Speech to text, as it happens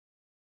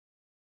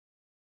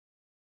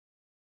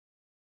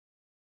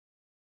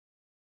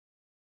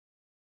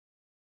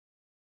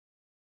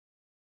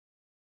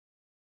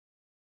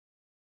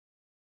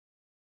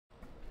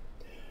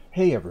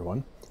Hey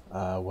everyone,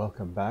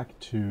 welcome back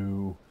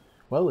to,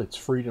 well, it's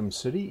Freedom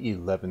City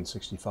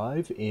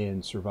 1165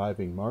 in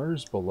Surviving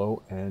Mars,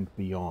 Below and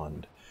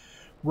Beyond.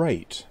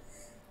 Right,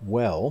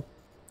 well,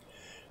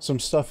 some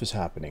stuff is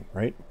happening,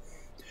 right?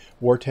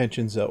 War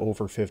tensions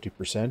over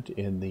 50%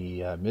 in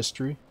the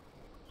mystery.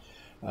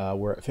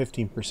 We're at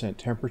 15%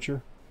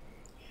 temperature.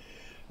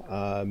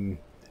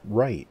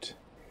 Right,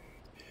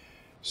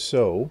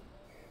 so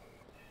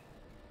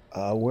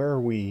where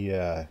are we?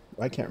 I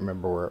can't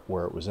remember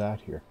where it was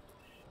at here.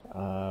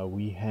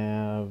 We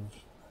have,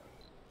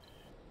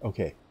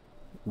 okay,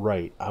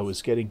 right, I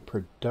was getting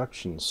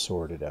production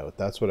sorted out.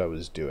 That's what I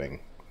was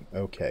doing.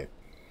 Okay.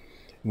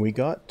 We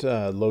got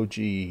low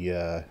G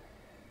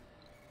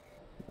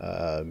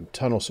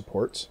tunnel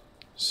supports,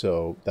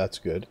 so that's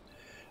good.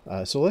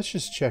 So let's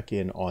just check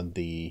in on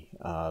the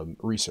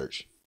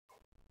research.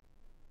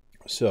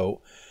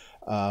 So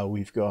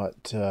we've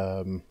got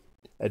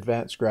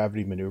advanced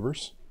gravity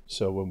maneuvers.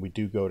 So when we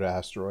do go to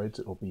asteroids,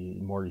 it'll be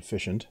more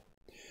efficient.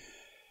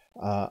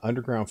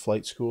 Underground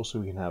flight school, so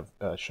we can have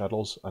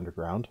shuttles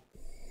underground.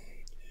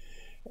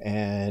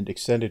 And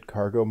extended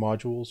cargo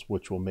modules,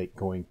 which will make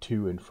going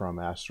to and from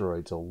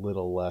asteroids a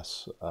little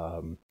less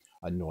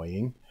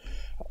annoying.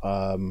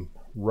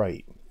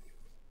 Right.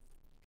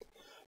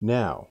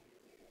 Now,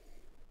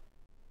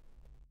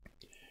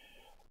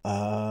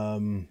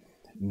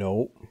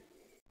 no.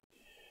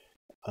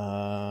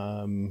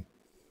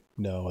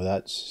 No,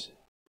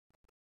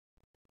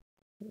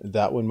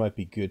 that one might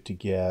be good to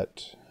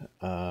get.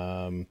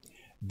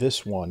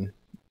 This one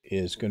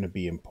is going to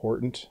be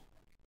important.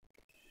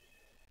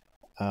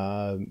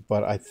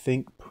 But I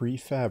think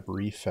prefab,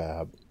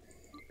 refab.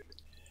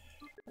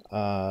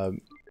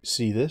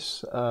 See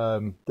this?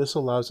 This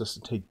allows us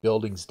to take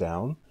buildings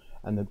down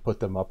and then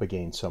put them up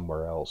again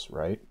somewhere else,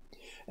 right?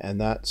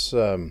 And that's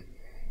a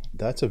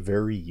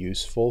very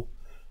useful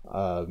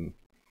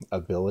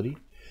ability,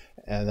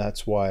 and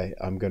that's why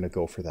I'm going to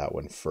go for that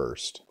one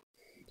first.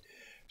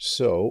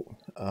 So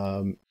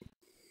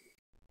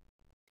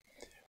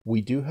we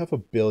do have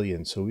 1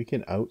 billion, so we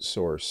can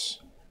outsource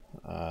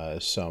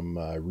some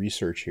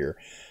research here.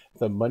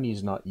 The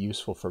money's not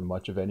useful for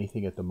much of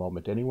anything at the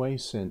moment anyway,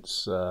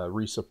 since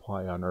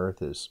resupply on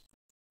Earth is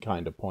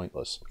kind of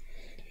pointless.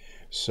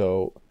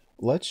 So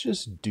let's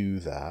just do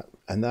that,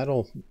 and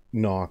that'll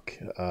knock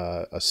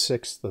a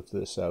sixth of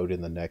this out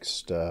in the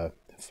next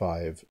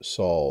 5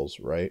 sols,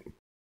 right?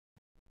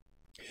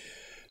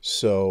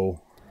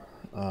 So,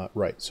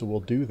 right, so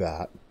we'll do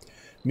that.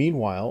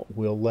 Meanwhile,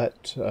 we'll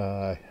let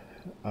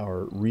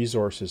our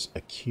resources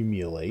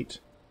accumulate.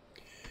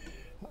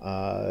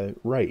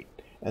 Right,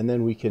 and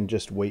then we can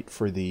just wait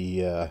for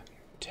the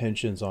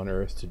tensions on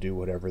Earth to do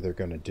whatever they're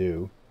going to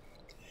do.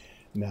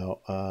 Now,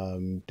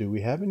 do we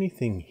have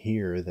anything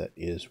here that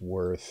is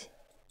worth?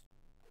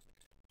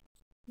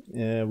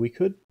 We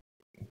could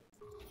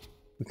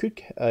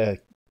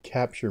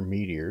capture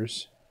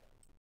meteors.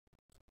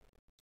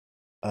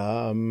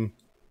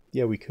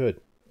 Yeah, we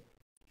could.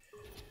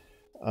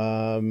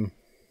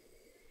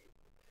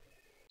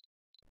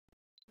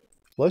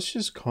 Let's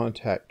just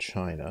contact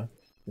China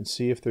and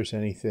see if there's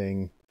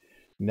anything.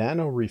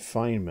 Nano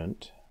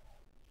refinement.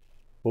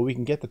 Well, we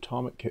can get the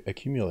atomic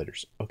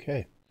accumulators.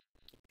 Okay.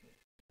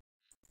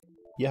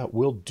 Yeah,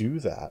 we'll do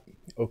that.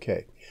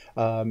 Okay.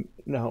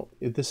 Now,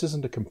 this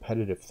isn't a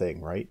competitive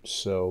thing, right?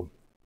 So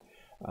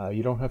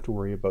you don't have to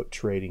worry about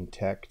trading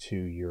tech to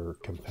your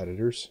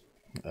competitors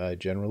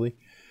generally.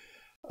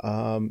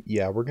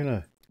 Yeah, we're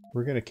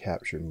gonna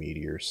capture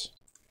meteors.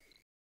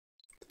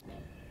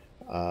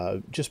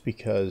 Just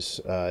because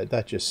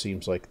that just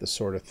seems like the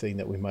sort of thing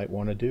that we might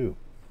want to do.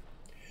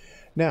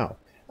 Now,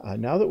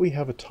 now that we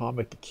have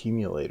atomic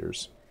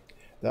accumulators,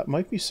 that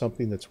might be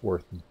something that's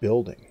worth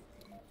building.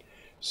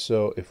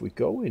 So if we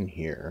go in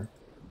here,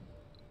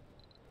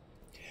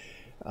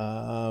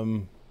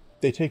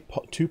 they take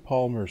 2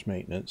 polymers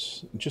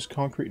maintenance, just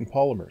concrete and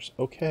polymers.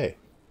 Okay.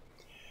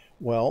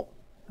 Well,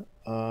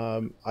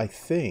 I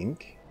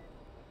think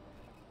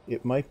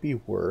it might be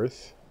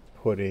worth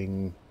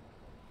putting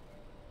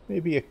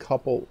maybe a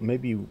couple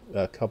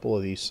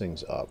of these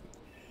things up.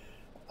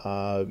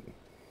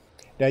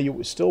 Now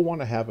you still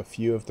want to have a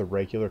few of the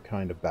regular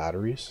kind of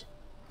batteries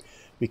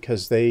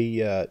because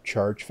they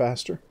charge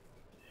faster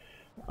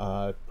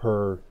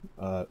per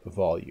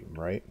volume,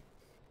 right?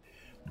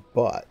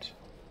 But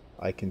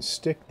I can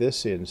stick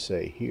this in,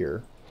 say,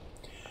 here,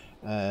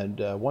 and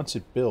once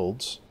it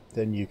builds,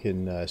 then you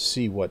can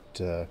see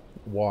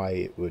why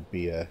it would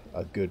be a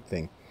good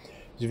thing.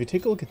 Because if you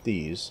take a look at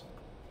these,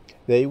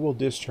 they will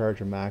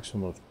discharge a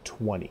maximum of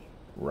 20,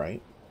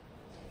 right?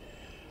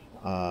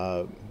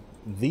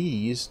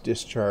 These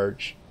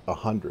discharge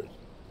 100,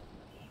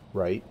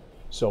 right?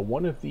 So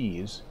one of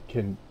these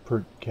can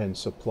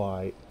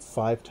supply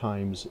 5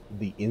 times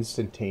the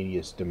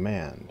instantaneous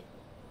demand,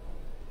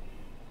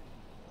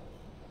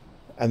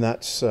 and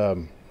that's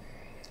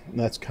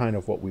kind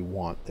of what we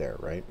want there,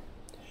 right?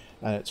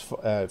 And it's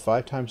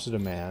 5 times the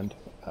demand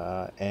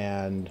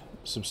and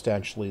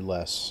substantially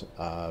less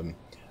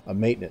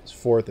maintenance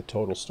for the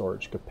total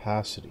storage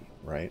capacity.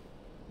 right?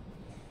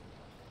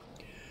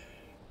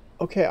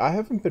 Okay, I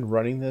haven't been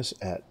running this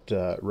at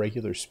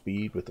regular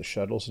speed with the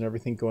shuttles and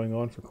everything going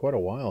on for quite a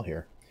while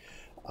here.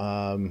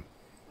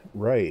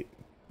 Right.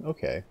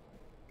 Okay.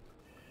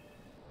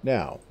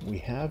 Now, we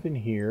have in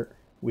here,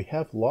 we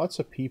have lots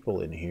of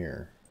people in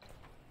here.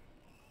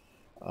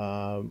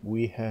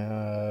 We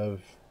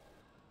have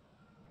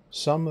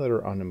some that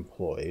are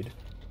unemployed.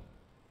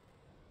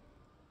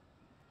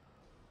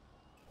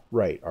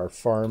 Right, our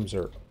farms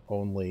are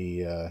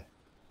only...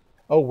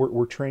 oh,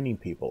 we're training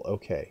people.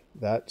 Okay,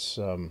 that's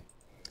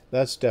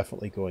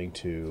definitely going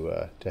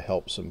to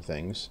help some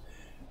things.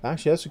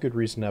 Actually, that's a good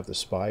reason to have the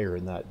spire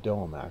in that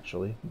dome,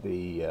 actually.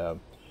 The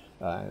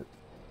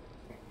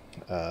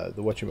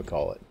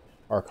whatchamacallit,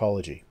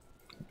 arcology,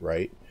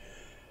 right?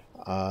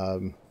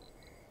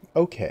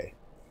 Okay.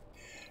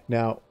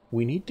 Now,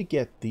 we need to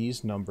get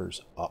these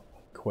numbers up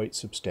quite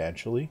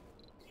substantially,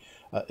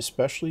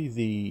 especially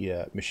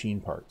the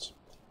machine parts.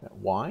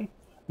 Why?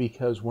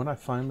 Because when I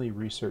finally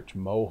research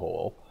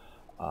Mohole,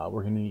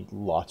 we're going to need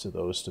lots of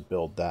those to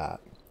build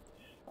that.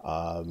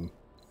 Now,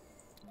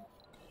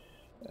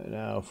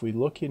 if we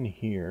look in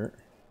here,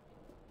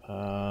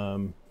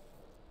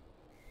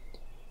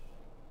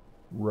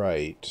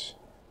 right,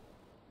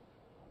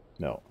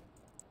 no,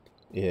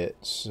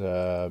 it's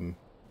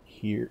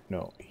here,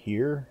 no,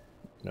 here,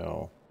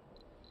 no.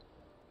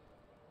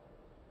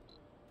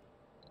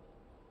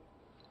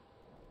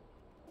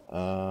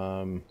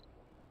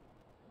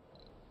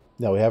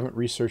 No, we haven't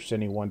researched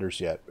any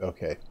wonders yet.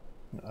 Okay.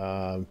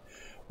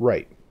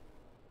 Right.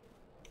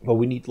 But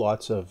we need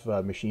lots of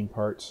machine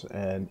parts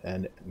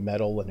and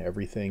metal and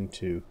everything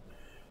to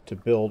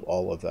build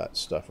all of that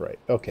stuff, right?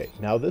 Okay,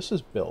 now this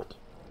is built.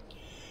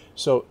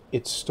 So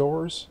it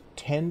stores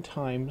 10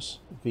 times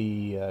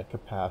the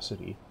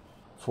capacity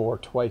for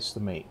twice the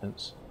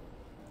maintenance,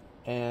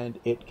 and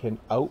it can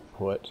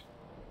output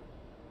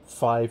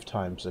 5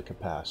 times the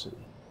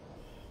capacity.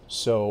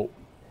 So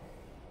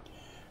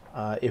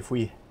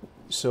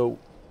so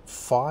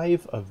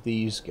 5 of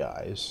these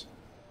guys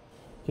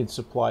can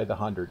supply the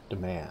 100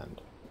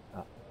 demand,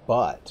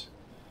 but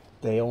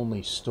they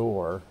only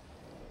store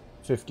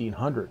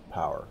 1500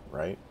 power,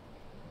 right?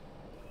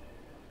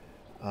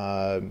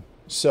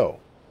 So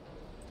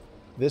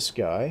this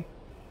guy,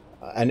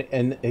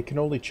 and it can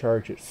only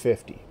charge at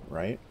 50,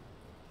 right?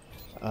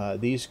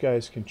 These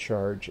guys can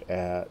charge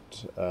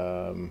at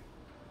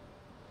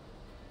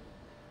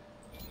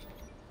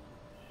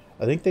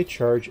I think they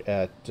charge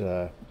at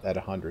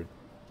 100.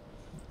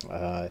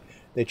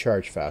 They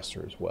charge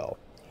faster as well.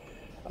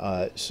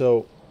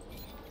 So,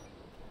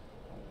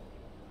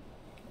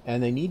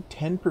 and they need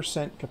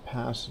 10%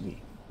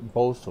 capacity,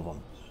 both of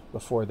them,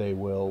 before they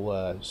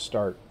will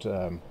start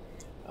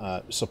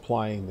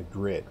supplying the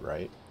grid,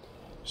 right?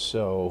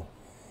 So,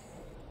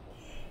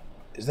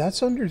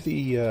 that's under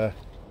the...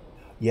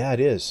 yeah,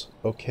 it is.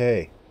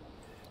 Okay.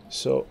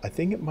 So, I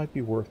think it might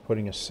be worth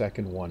putting a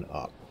second one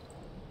up.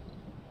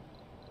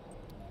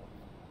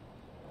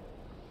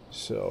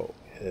 So,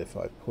 if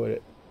I put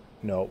it...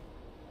 No,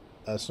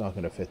 that's not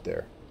going to fit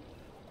there.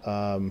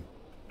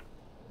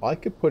 I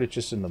could put it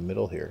just in the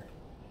middle here.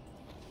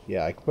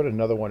 Yeah, I could put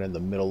another one in the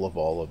middle of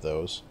all of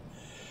those.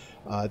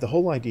 The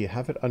whole idea,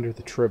 have it under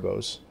the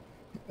tribos,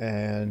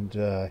 and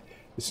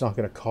it's not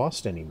going to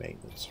cost any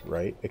maintenance,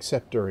 right?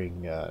 Except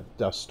during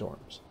dust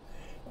storms.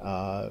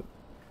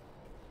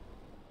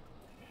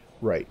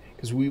 Right,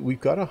 because we've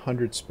got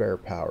 100 spare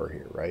power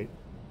here, right?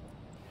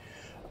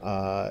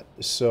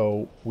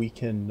 So we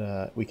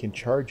can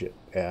charge it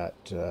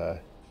at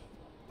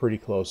pretty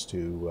close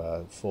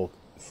to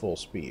full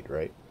speed,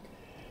 right?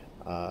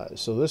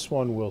 So this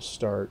one will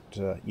start.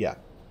 Yeah,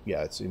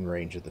 it's in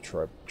range of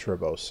the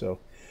turbo. So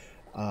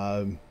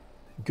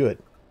good.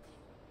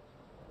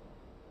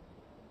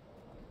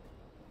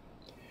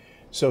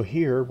 So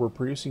here we're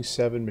producing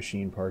 7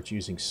 machine parts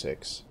using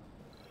 6.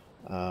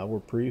 We're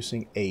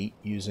producing 8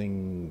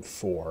 using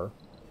 4.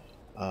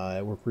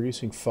 We're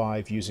producing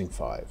 5 using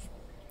 5.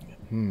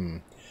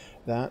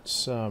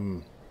 That's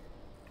a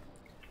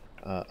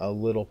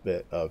little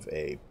bit of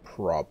a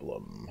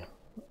problem.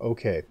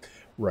 Okay,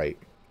 right.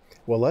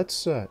 Well,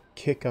 let's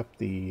kick up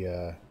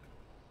the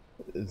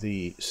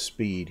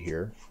speed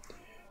here,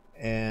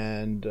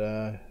 and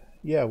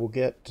yeah, we'll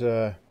get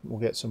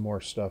some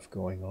more stuff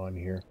going on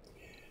here.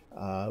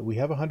 We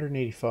have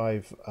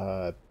 185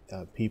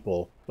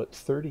 people, but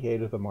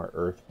 38 of them are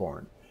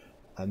Earthborn,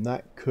 and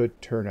that could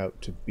turn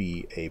out to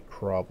be a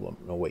problem.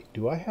 No, wait,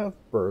 do I have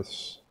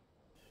births?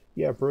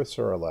 Yeah, births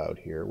are allowed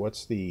here.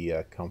 What's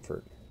the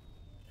comfort?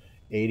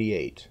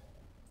 88.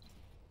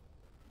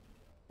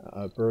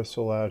 Births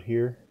allowed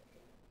here.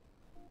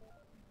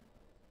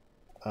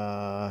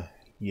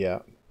 Yeah,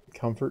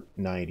 comfort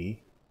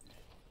 90.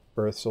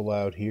 Births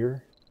allowed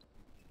here.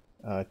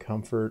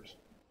 Comfort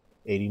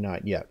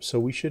 89. Yeah, so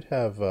we should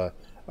have a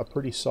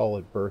pretty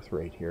solid birth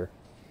rate here.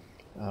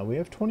 We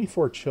have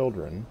 24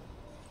 children.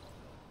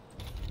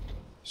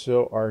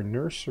 So our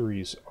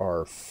nurseries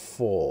are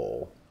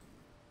full.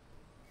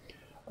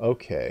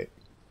 Okay.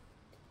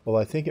 Well,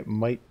 I think it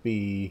might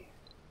be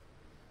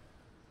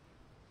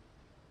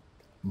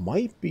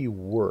might be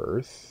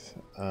worth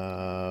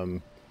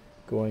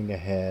going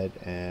ahead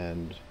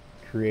and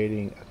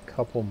creating a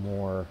couple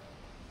more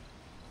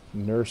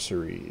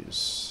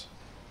nurseries.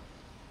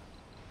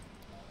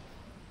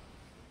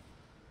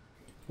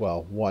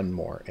 Well, one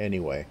more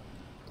anyway.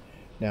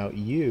 Now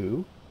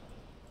you...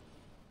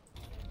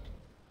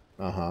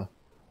 Uh-huh.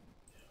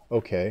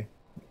 Okay.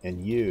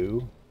 And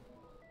you...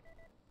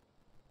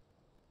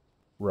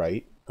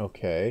 Right.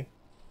 Okay.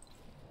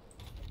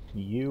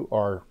 You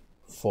are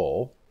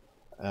full.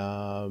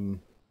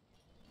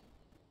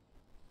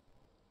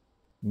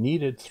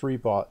 Needed 3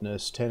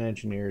 botanists, 10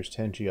 engineers,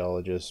 10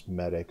 geologists,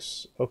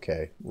 medics.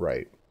 Okay,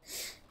 right.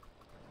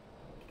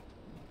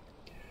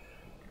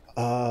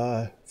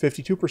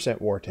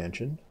 52% war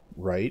tension.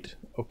 Right.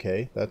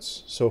 Okay,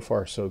 that's so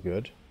far so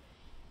good.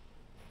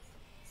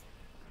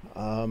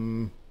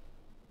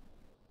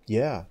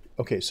 Yeah.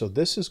 Okay, so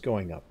this is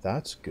going up.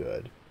 That's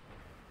good.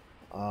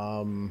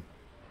 Hmm.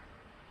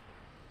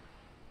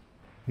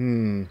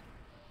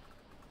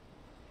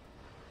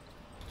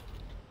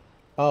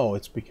 Oh,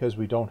 it's because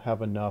we don't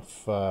have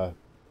enough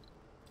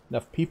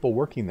people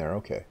working there.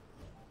 Okay.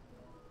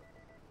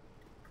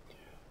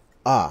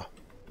 Ah.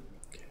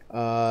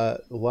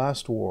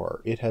 Last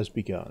war. It has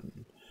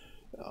begun.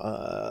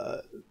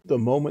 The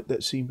moment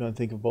that seemed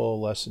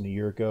unthinkable less than a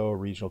year ago,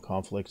 regional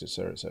conflicts,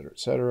 etc., etc.,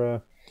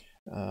 etc.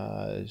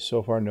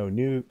 So far, no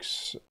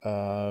nukes.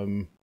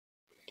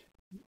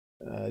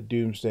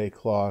 Doomsday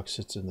clock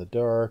sits in the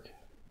dark.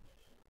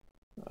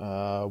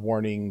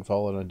 Warning,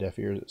 fallen on deaf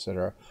ears,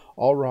 etc.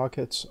 All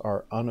rockets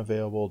are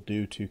unavailable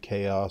due to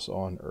chaos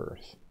on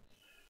Earth.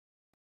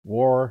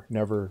 War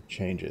never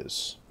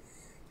changes.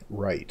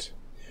 Right.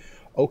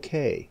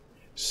 Okay,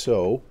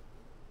 so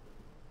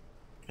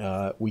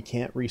we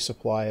can't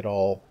resupply at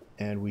all,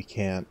 and we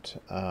can't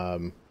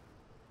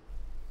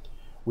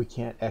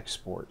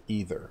export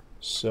either.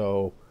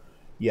 So,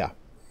 yeah.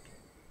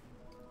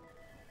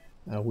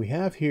 We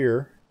have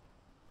here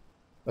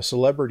a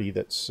celebrity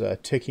that's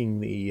ticking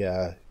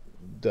the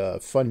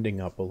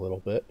funding up a little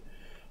bit.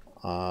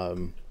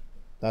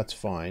 That's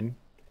fine.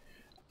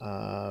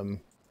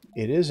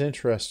 It is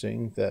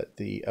interesting that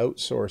the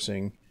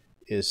outsourcing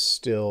is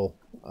still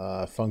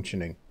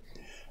functioning.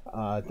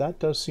 That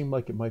does seem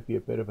like it might be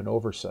a bit of an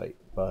oversight,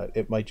 but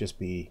it might just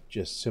be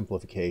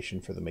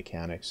simplification for the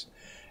mechanics.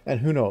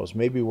 And who knows,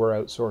 maybe we're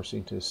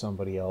outsourcing to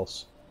somebody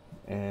else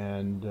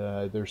and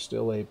they're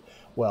still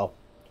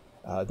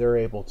they're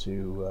able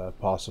to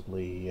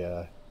possibly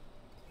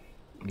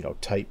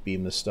tight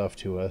beam the stuff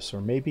to us, or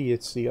maybe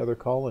it's the other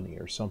colony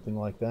or something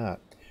like that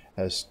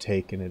has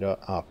taken it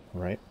up,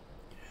 right?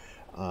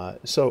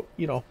 So,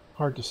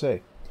 hard to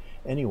say.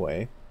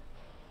 Anyway,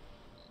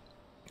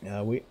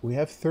 we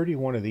have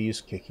 31 of these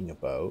kicking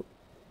about,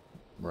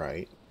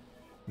 right?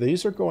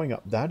 These are going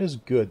up. That is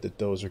good that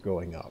those are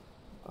going up.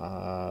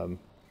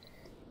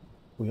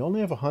 We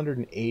only have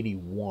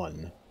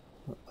 181.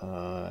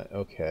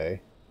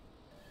 Okay.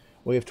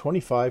 We have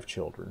 25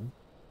 children.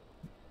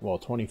 Well,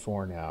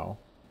 24 now.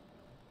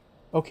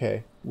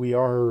 Okay, we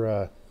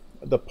are...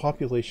 the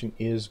population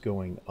is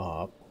going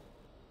up.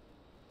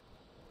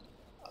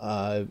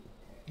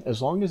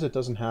 As long as it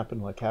doesn't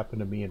happen like happened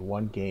to me in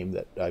one game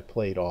that I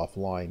played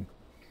offline,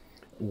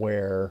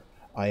 where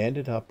I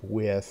ended up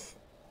with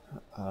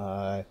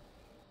a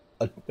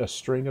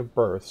string of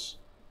births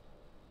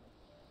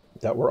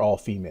that were all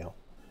female,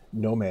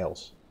 no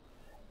males.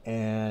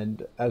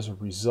 And as a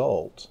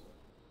result,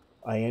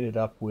 I ended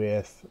up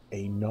with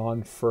a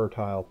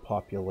non-fertile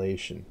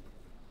population.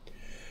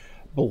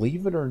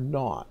 Believe it or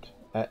not,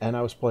 and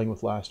I was playing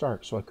with Last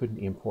Ark, so I couldn't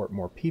import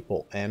more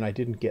people, and I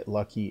didn't get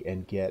lucky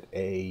and get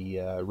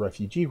a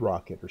refugee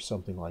rocket or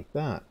something like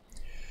that.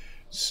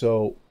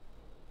 So,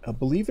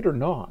 believe it or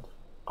not,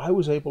 I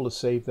was able to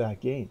save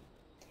that game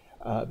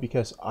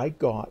because I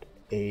got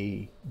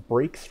a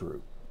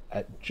breakthrough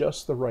at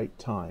just the right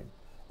time,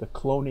 the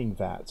cloning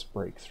vats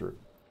breakthrough.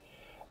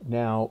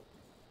 Now,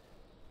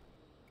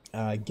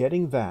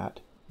 getting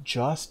that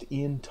just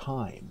in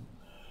time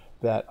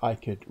that I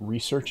could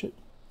research it,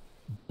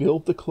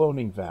 build the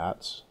cloning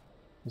vats,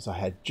 because I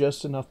had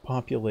just enough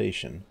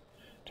population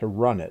to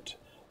run it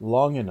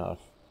long enough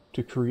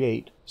to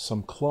create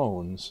some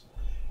clones,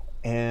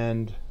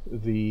 and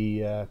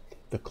the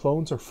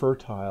clones are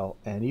fertile,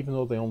 and even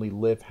though they only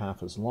live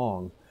half as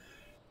long,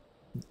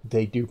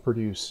 they do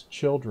produce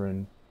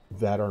children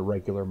that are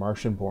regular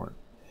Martian-born.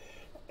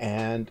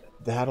 And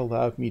that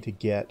allowed me to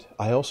get...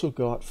 I also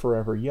got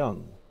Forever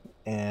Young,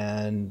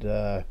 and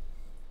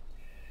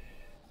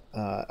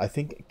I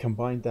think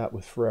combined that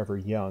with Forever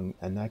Young,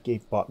 and that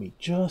bought me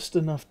just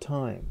enough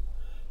time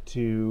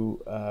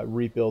to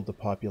rebuild the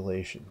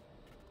population.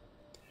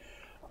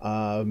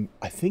 I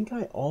think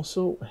I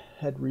also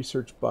had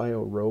researched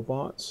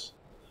biorobots,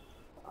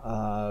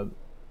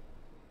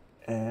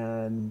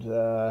 and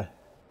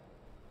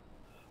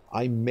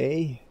I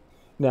may...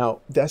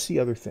 Now, that's the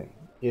other thing.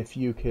 If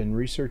you can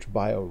research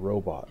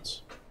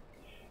biorobots,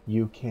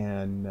 you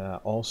can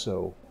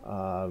also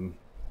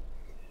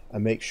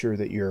make sure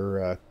that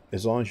you're,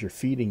 as long as you're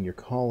feeding your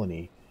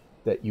colony,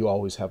 that you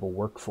always have a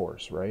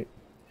workforce, right?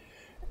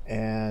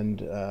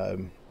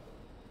 And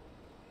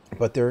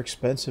but they're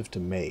expensive to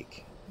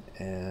make,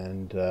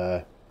 and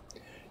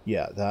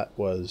yeah, that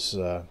was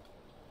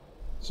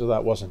so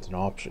that wasn't an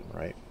option,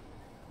 right?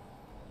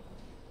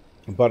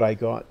 But I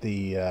got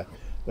the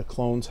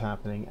clones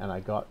happening, and I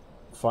got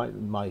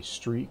my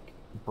streak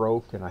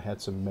broke, and I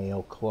had some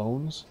male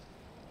clones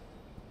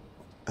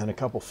and a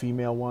couple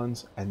female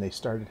ones, and they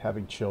started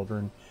having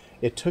children.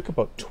 It took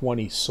about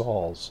 20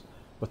 sols,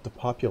 but the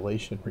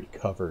population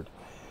recovered.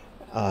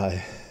 Uh,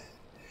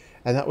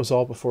 and that was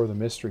all before the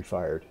mystery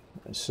fired.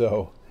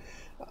 So,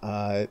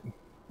 uh,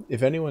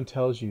 if anyone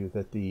tells you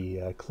that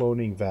the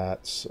cloning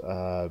vats,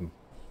 if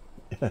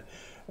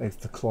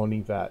the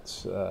cloning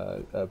vats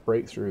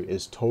breakthrough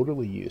is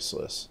totally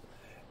useless,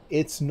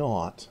 it's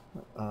not.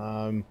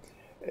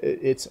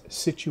 It's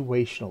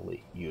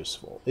situationally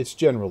useful. It's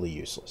generally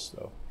useless,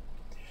 though.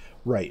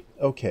 Right.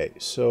 Okay.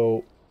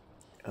 So,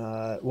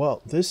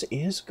 well, this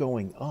is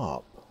going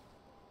up,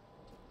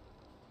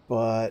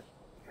 but,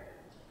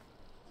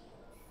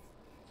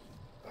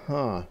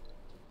 huh.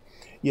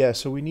 Yeah,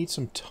 so we need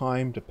some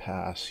time to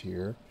pass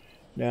here.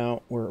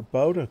 Now, we're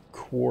about a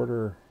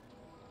quarter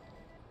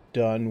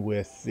done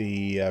with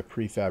the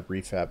prefab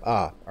refab.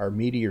 Ah, our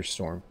meteor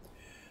storm.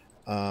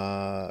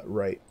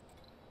 Right.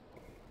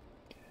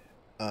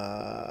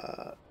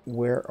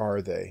 Where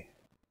are they?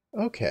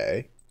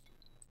 Okay.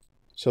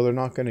 So they're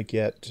not going to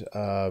get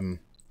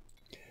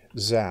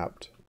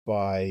zapped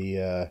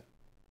by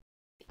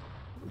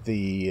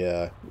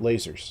the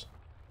lasers.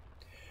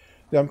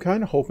 Now, I'm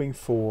kind of hoping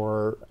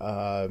for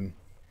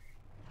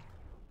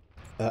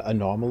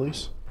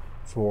anomalies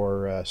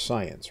for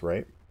science,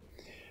 right?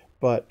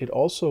 But it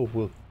also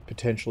will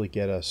potentially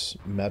get us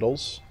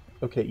metals.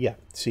 Okay, yeah,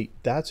 see,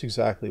 that's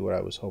exactly what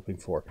I was hoping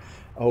for.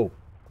 Oh,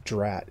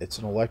 drat, it's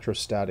an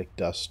electrostatic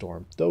dust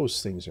storm.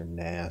 Those things are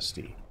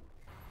nasty.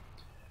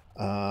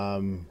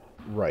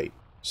 Right.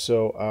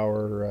 So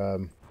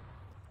our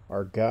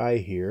guy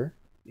here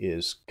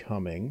is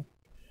coming.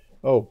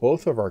 Oh,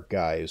 both of our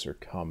guys are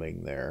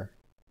coming there.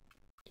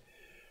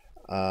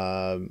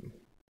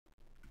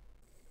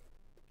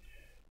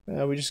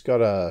 We just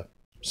got a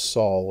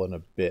Sol and a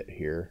bit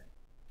here.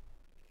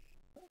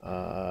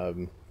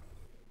 Oh,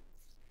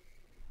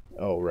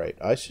 right.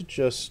 I should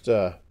just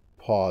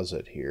pause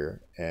it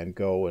here and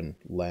go and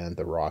land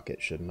the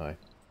rocket, shouldn't I?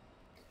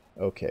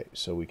 Okay,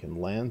 so we can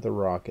land the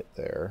rocket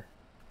there.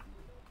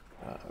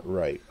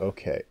 Right,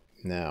 okay.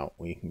 Now,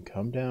 we can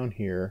come down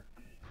here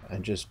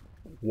and just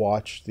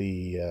watch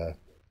the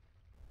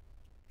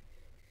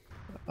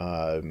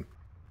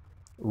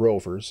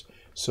rovers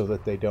so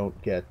that they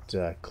don't get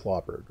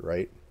clobbered,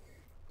 right?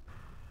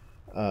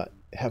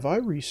 Have I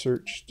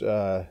researched...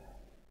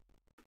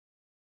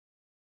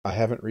 I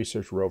haven't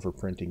researched rover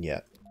printing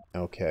yet.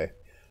 Okay.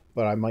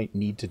 But I might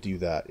need to do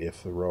that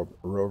if the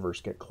rovers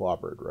get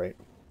clobbered, right?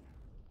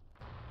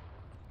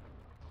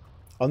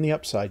 On the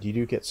upside, you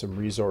do get some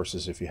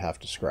resources if you have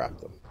to scrap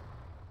them.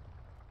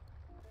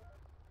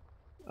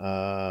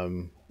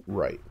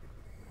 Right.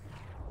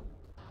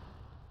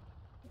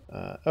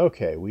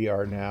 Okay, we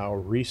are now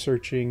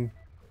researching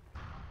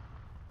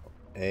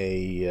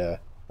a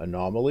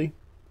anomaly.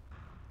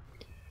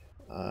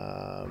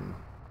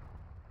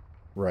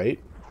 Right.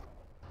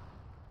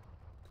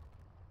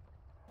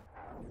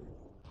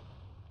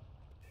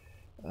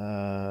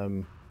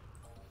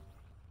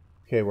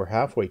 Okay, we're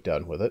halfway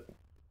done with it.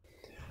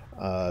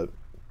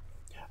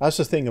 That's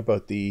the thing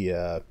about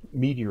the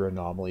meteor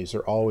anomalies.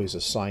 They're always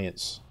a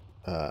science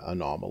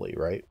anomaly,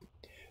 right?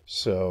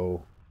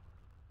 So,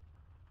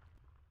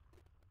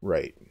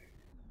 right.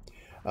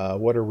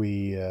 What are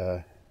we...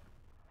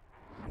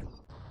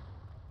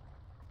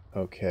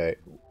 okay.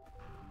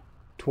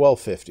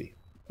 1250.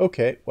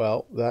 Okay,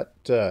 well,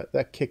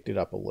 that kicked it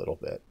up a little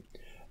bit.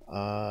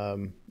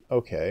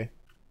 Okay.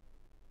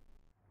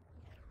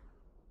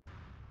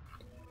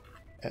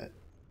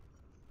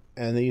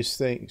 And these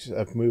things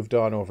have moved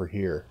on over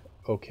here.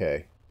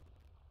 Okay.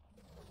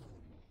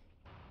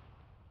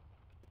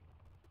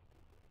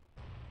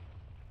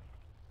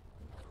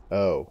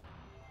 Oh.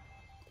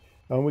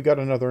 Oh, and we got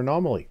another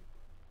anomaly.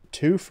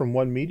 2 from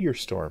 1 meteor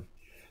storm.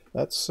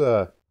 That's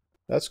kind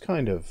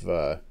of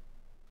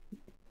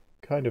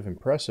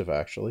impressive,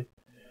 actually.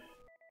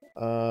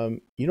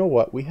 You know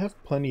what? We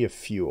have plenty of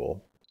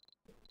fuel.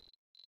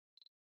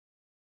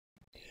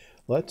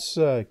 Let's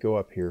go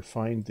up here,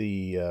 find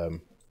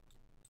the...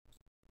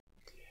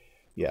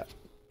 yeah,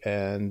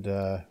 and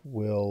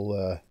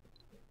we'll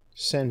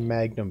send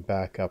Magnum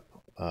back up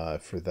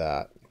for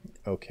that.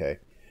 Okay,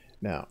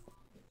 now,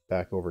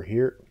 back over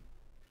here.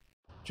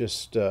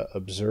 Just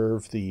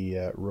observe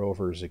the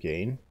rovers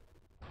again.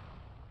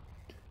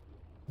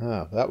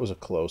 Ah, that was a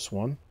close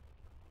one.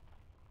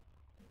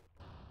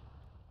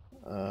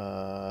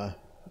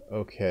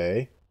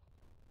 Okay.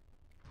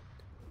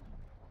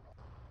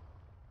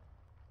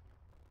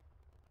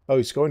 Oh,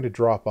 he's going to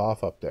drop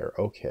off up there.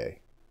 Okay.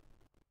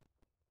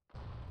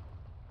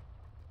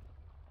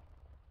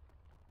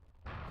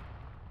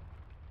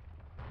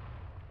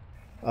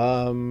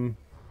 Um,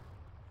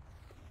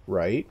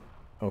 Right.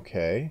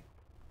 Okay.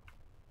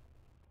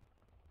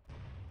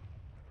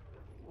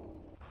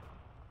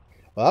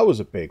 Well, that was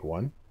a big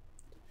one.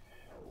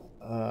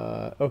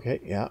 Okay,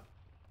 yeah.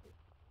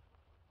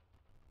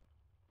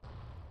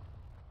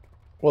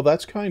 Well,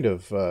 that's kind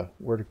of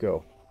where to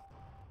go.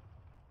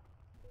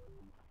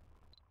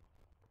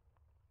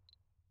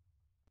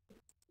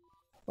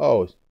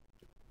 Oh,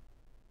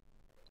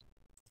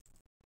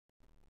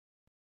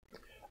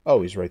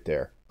 oh, he's right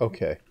there.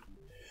 Okay.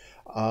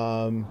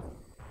 Um,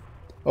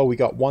 oh, we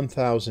got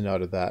 1,000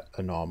 out of that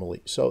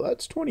anomaly. So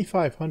that's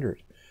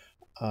 2,500.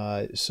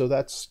 So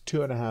that's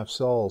 2.5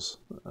 sols.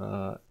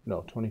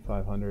 No,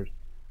 2,500.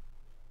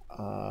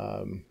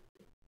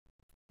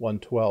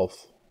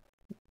 1/12.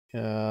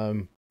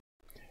 Um,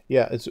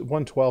 yeah, it's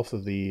 1/12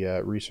 of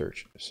the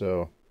research.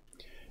 So,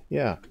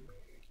 yeah,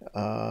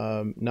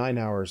 9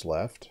 hours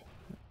left.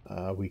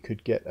 We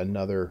could get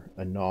another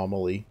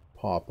anomaly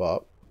pop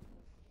up.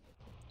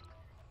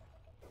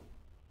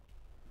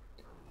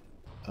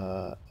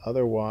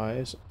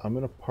 Otherwise, I'm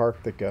going to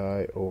park the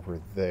guy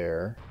over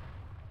there.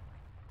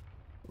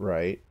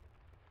 Right.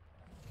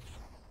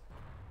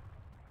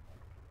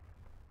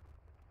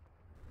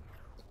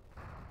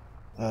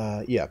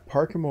 Yeah,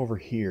 park him over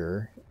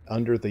here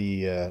under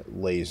the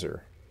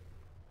laser.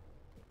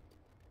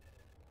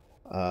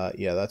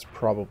 Yeah, that's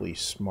probably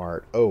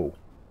smart. Oh,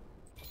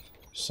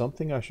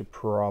 something I should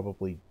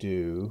probably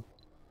do.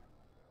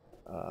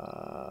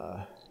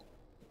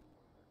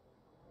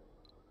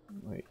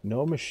 Wait,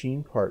 no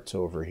machine parts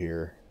over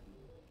here.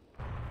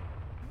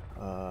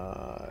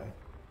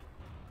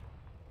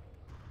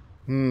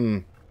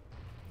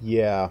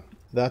 Yeah,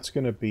 that's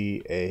going to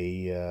be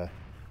a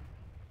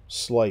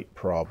slight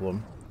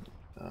problem.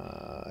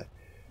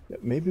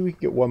 Maybe we can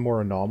get one more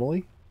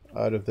anomaly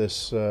out of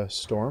this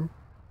storm.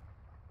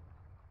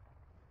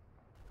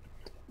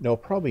 No,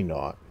 probably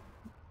not.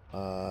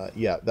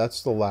 Yeah,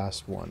 that's the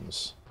last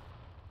ones.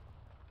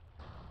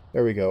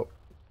 There we go.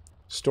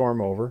 Storm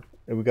over.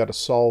 And we got a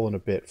sol in a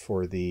bit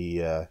for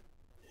the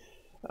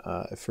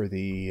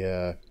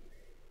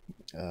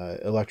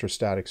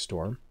electrostatic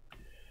storm.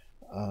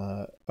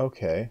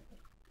 Okay.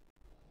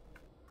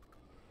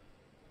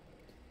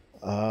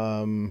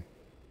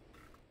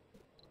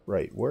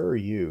 Right, where are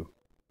you?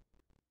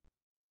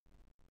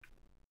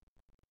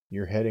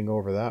 You're heading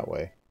over that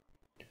way.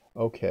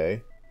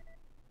 Okay.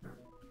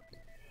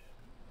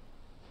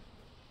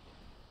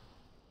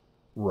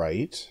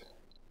 Right.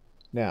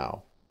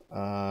 Now,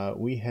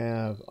 we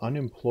have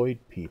unemployed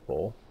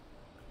people.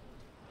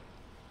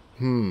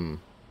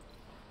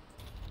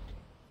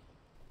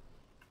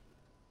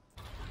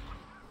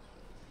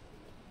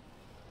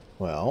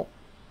 Well,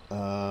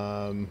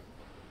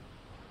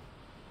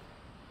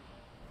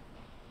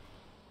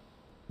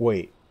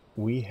 wait,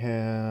 we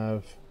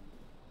have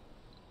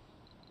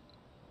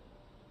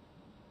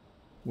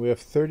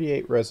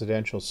 38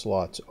 residential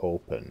slots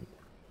open.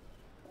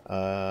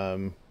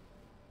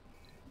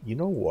 You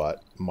know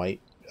what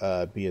might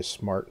be a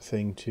smart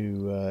thing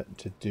to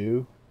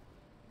do?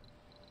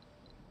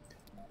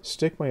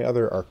 Stick my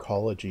other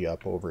arcology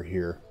up over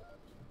here.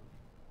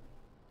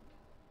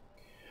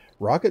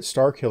 Rocket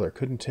Starkiller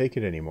couldn't take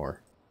it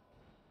anymore.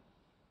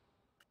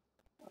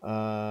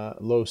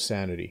 Low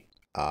sanity.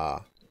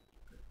 Ah.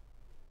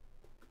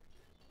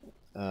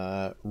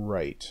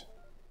 Right.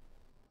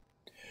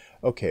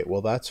 Okay,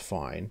 well that's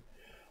fine.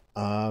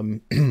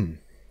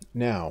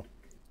 Now,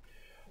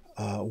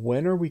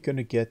 when are we going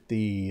to get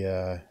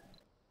the...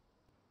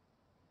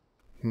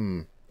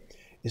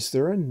 Is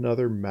there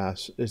another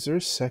mass... Is there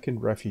a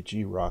second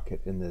refugee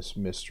rocket in this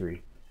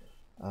mystery?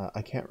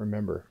 I can't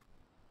remember.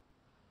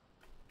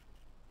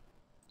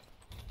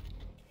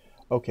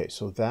 Okay,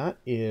 so that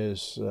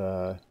is...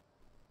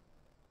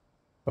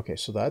 Okay,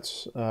 so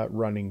that's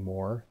running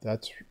more.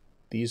 That's...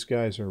 These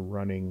guys are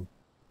running...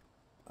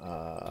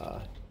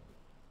 Oh.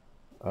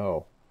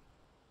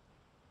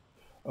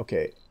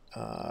 Okay.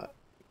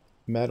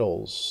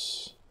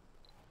 Metals.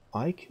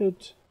 I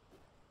could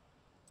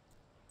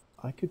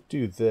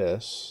do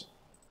this.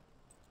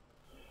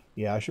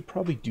 Yeah, I should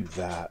probably do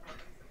that.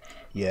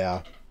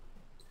 Yeah.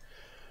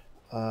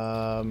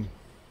 That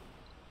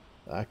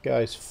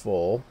guy's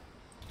full.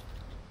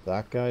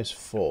 That guy's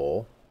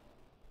full.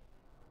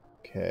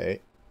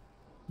 Okay.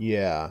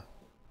 Yeah.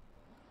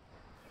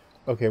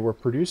 Okay, we're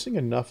producing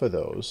enough of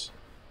those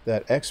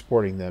that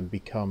exporting them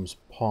becomes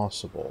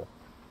possible.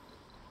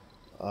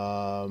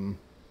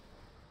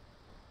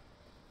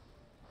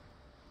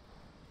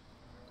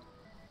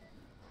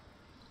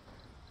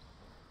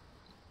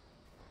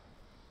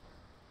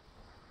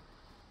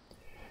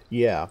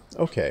 Yeah,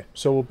 okay.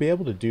 So we'll be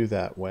able to do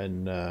that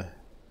when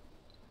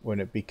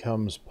it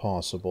becomes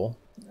possible.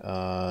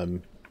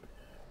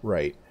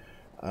 Right.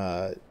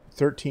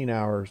 13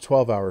 hours,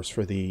 12 hours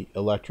for the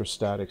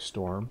electrostatic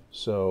storm.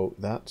 So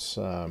that's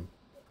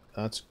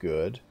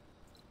good.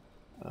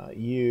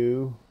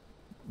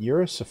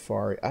 You're a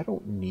safari. I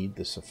don't need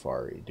the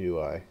safari, do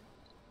I?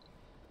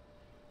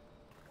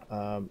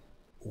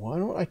 Why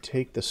don't I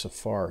take the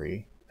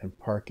safari and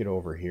park it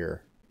over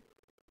here?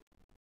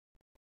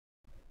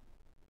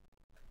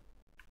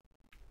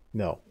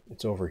 No,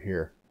 it's over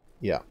here.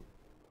 Yeah.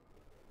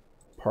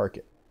 Park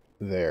it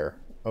there.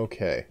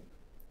 Okay.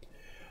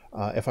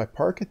 If I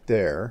park it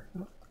there,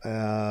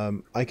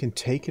 I can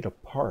take it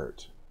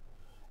apart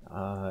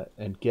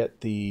and get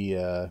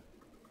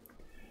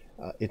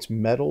it's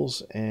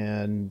metals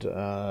and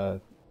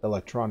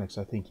electronics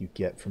I think you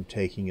get from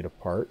taking it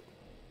apart.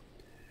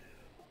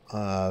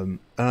 And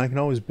I can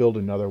always build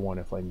another one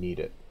if I need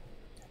it.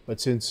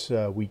 But since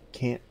we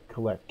can't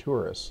collect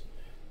tourists,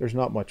 there's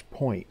not much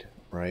point,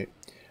 right?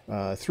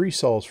 3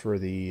 sols for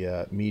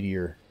the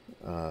meteor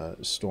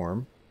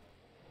storm.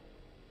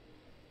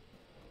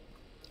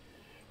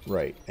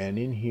 Right, and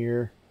in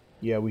here,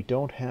 yeah, we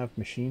don't have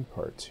machine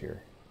parts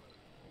here.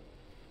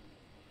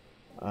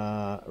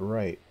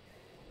 Right.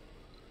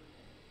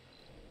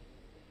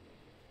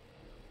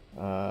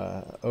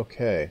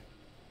 Okay.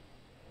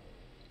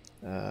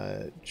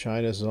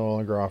 China's no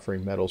longer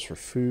offering metals for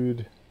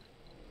food.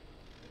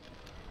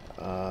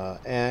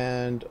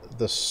 And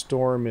the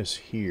storm is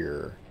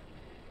here.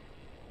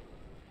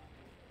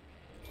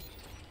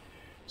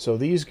 So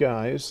these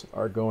guys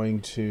are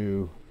going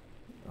to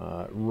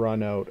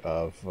run out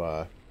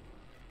of...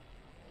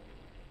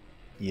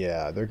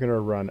 yeah, they're going to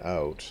run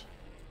out.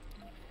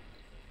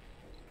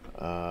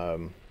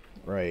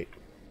 Right.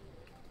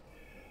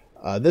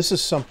 This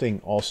is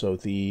something also,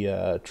 the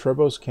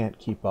Turbos can't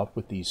keep up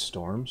with these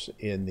storms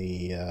in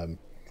the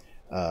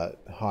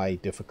high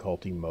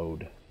difficulty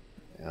mode.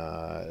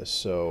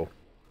 So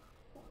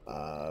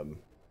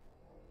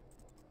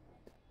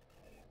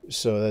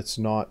that's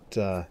not...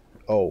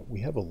 oh, we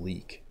have a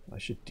leak. I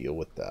should deal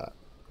with that.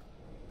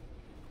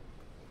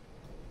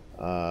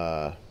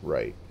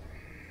 Right.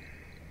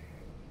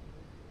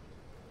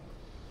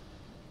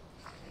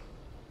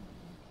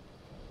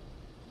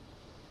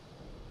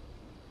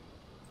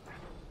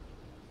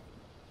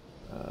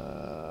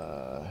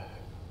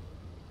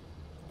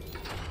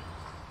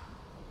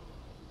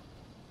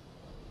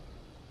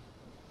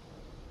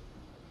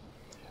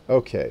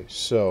 Okay,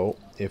 so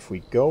if we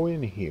go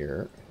in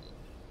here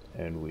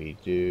and we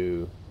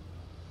do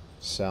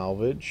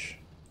salvage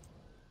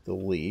the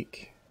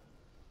leak,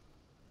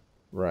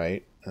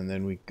 right, and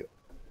then we go,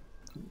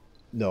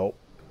 no,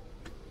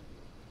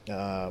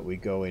 we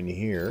go in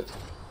here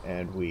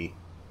and we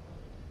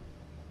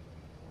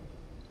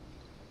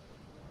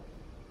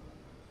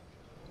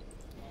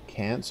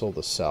cancel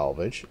the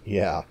salvage,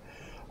 yeah,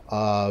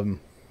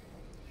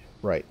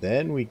 right,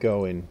 then we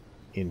go in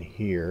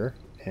here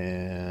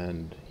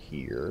and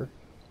here,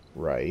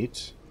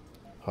 right,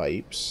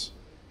 pipes,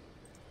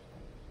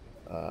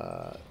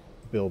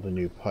 build a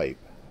new pipe,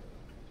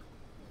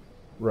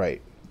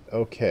 right,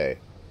 okay,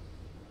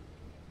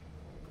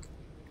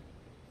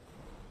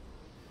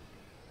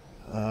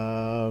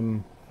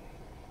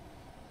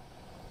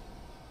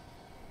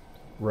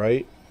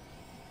 right,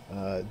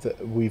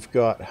 we've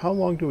got, how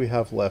long do we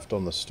have left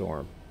on the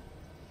storm?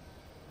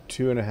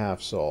 2.5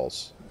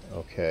 sols,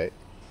 okay.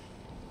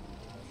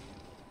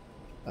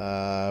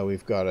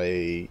 We've got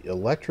a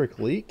electric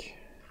leak,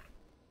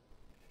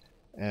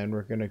 and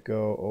we're going to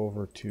go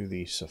over to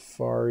the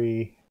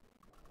Safari,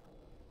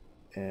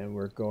 and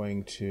we're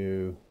going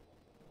to,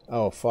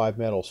 oh, 5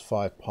 metals,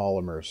 5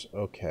 polymers,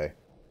 okay.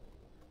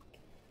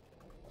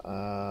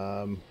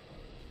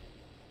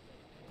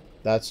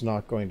 That's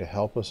not going to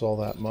help us all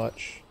that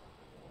much.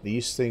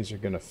 These things are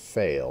going to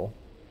fail.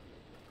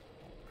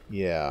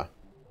 Yeah,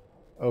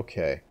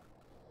 okay.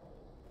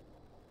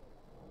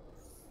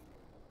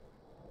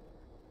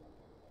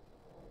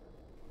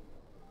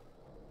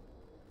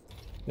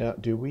 Now,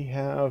 do we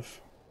have...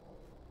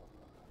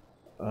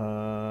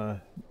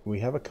 we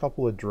have a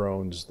couple of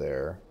drones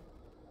there.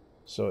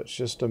 So it's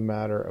just a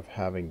matter of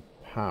having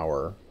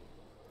power.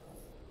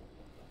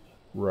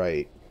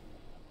 Right.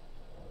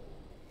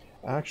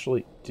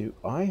 Actually, do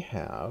I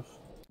have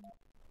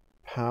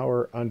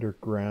power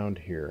underground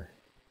here?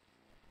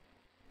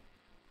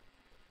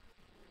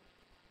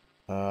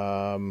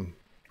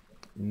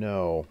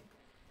 No.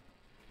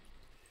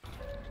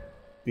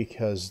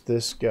 Because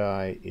this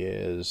guy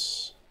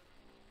is...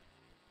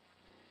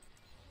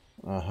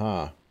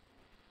 Uh-huh.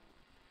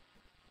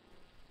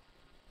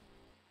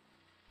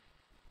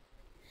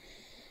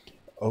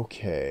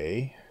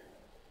 Okay.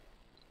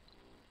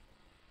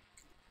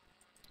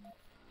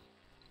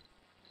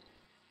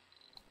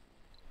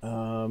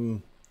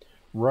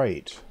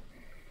 Right.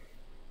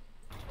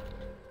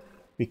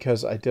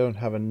 Because I don't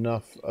have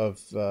enough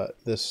of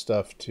this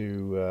stuff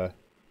to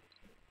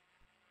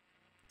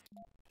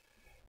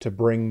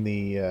bring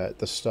the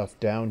stuff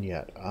down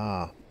yet.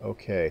 Ah,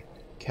 okay.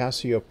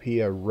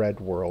 Cassiopeia Red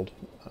World.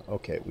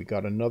 Okay, we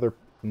got another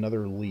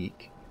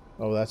leak.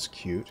 Oh, that's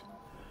cute.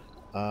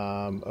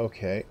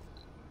 Okay.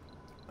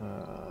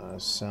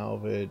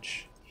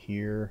 Salvage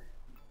here.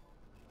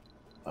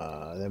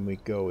 Then we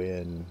go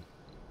in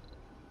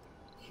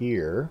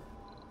here.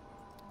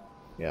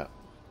 Yeah.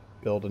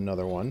 Build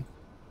another one.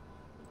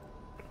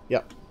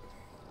 Yep.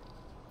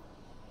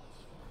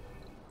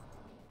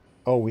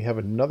 Oh, we have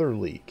another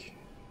leak.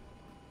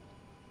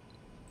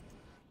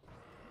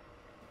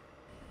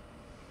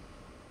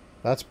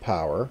 That's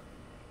power.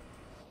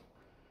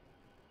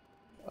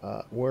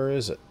 Where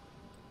is it?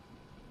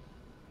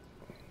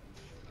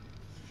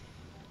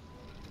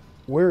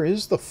 Where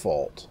is the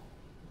fault?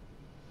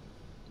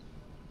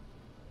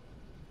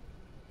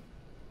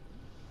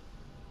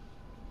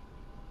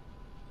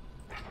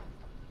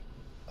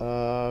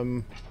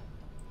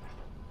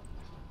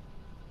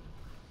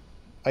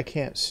 I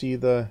can't see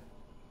the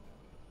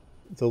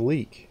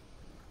leak.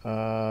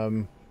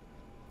 Yeah,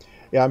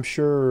 I'm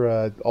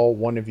sure all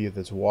one of you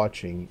that's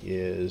watching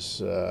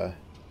is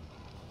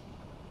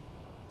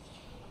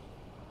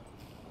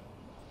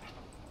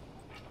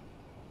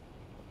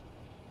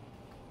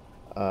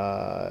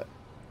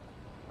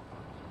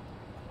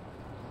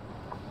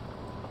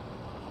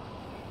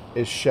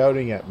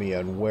shouting at me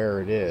on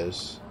where it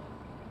is,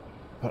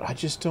 but I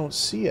just don't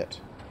see it.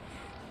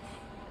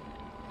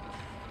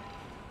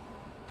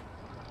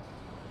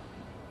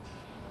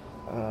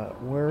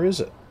 Where is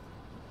it?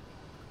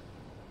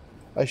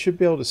 I should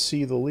be able to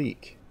see the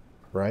leak,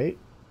 right?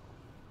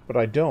 But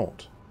I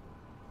don't.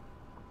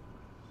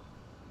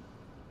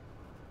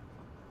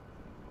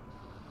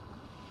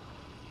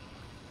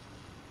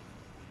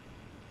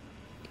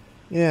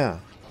 Yeah.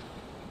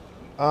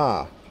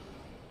 Ah.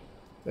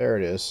 There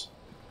it is.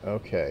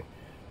 Okay.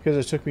 Because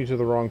it took me to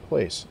the wrong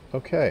place.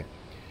 Okay.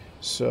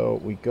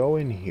 So we go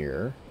in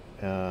here,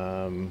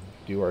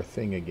 do our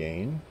thing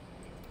again.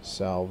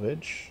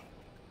 Salvage.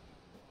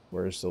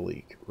 Where's the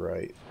leak?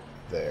 Right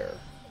there.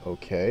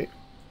 Okay.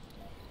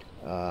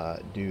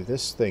 Do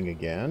this thing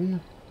again.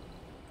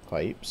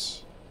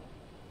 Pipes.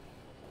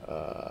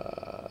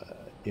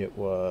 It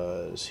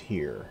was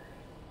here.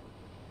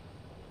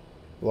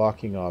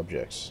 Locking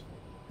objects.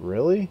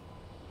 Really?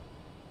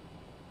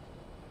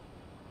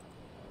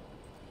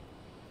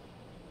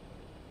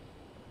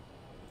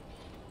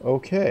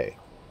 Okay.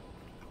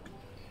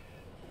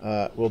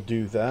 We'll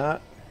do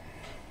that.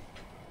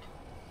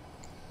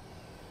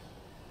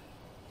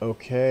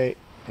 Okay,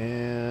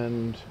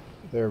 and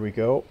there we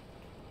go.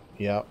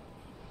 Yep.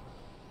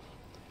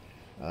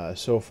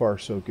 So far,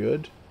 so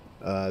good.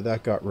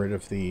 That got rid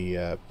of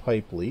the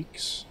pipe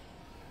leaks.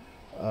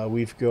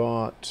 We've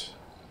got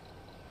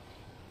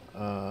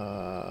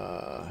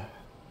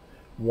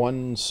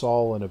one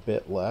sol and a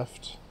bit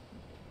left.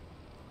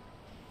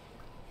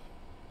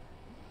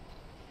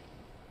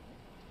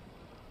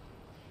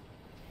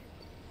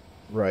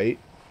 Right.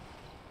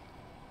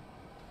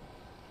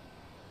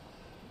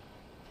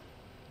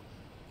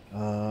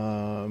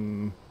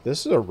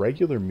 This is a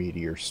regular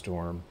meteor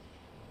storm.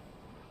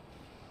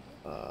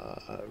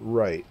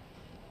 Right.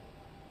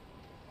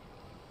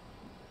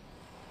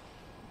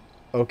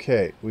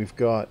 Okay, we've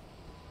got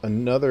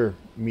another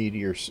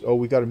meteor... Oh,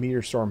 we got a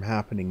meteor storm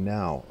happening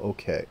now.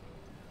 Okay.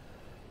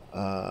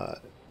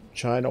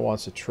 China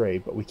wants to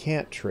trade, but we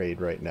can't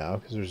trade right now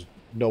because there's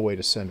no way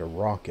to send a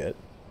rocket.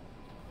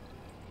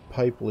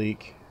 Pipe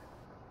leak.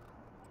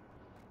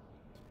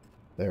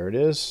 There it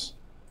is.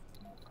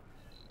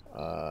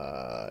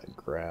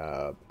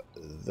 Grab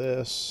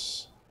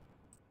this.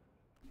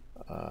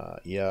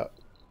 Yeah.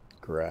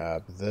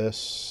 Grab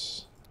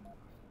this.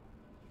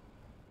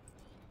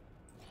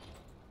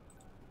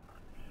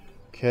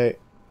 Okay.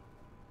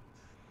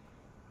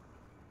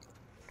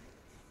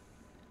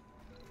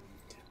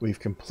 We've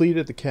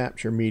completed the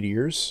capture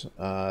meteors.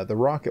 The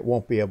rocket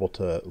won't be able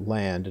to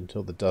land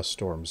until the dust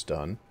storm's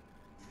done.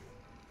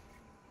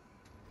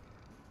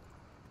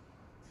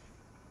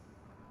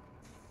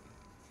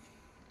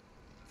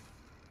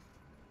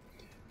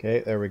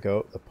 Okay, there we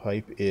go. The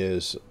pipe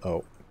is...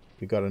 Oh,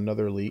 we got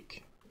another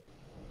leak.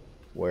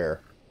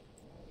 Where?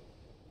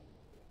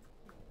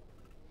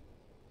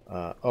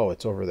 Oh,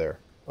 it's over there.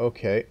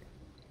 Okay.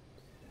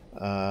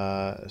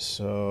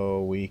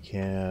 So we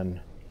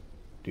can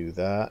do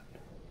that.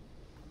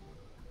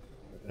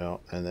 No,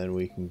 and then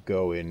we can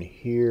go in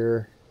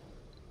here.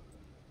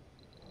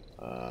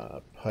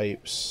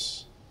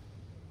 Pipes.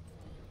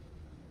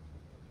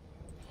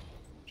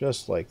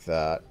 Just like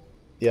that.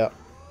 Yep.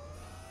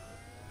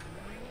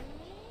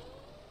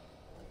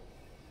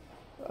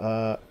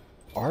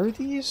 Are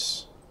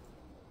these...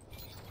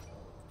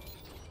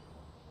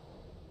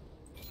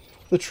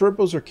 The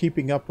turbos are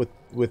keeping up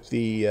with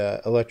the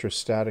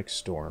electrostatic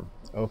storm.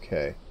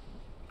 Okay.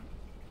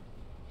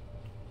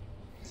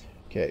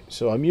 Okay,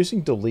 so I'm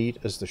using delete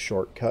as the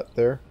shortcut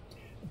there,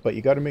 but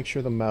you got to make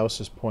sure the mouse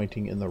is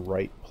pointing in the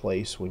right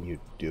place when you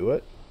do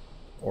it,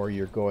 or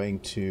you're going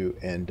to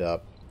end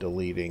up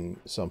deleting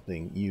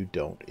something you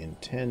don't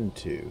intend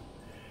to.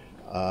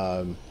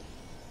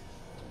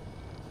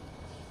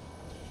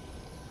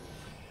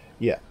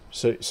 Yeah,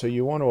 so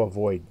you want to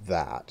avoid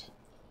that,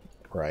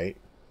 right?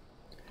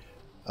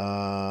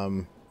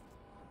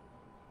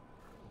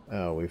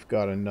 Oh, we've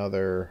got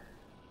another...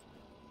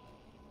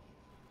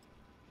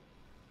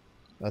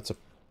 That's a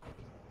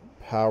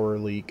power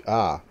leak.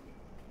 Ah.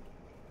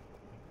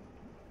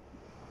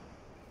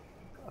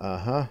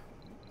 Uh-huh.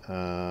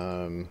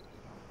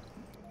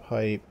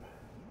 Pipe.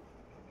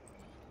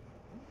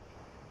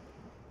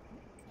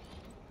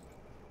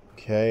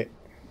 Okay.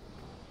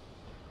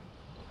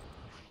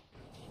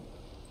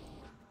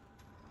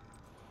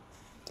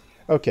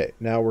 Okay,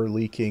 now we're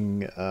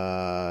leaking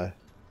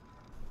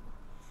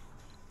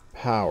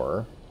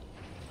power.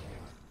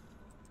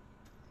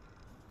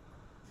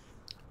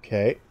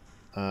 Okay.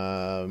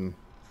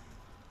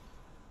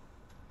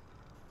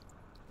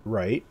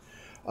 Right.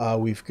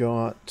 We've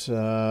got...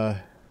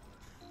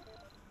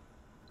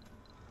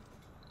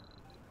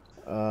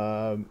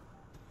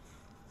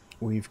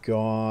 we've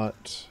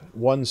got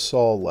one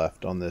sol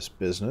left on this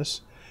business.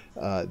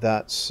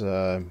 That's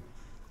a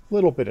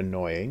little bit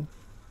annoying,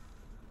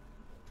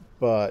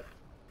 but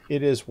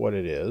it is what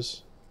it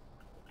is.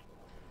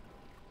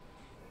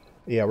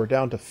 Yeah, we're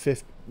down to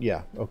 50.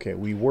 Yeah, okay,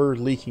 we were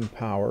leaking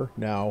power.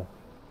 Now,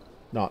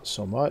 not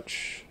so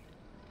much.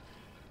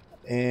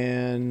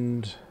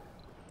 And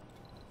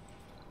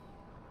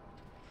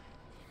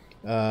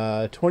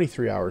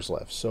 23 hours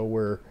left. So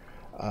we're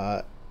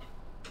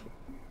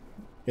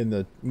in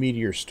the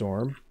meteor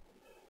storm.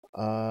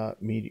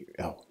 Meteor.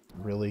 Oh,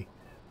 really?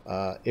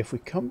 If we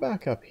come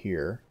back up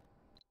here,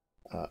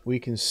 we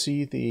can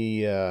see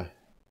the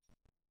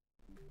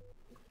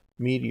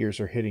meteors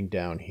are hitting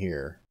down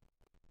here.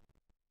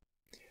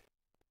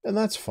 And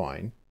that's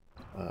fine.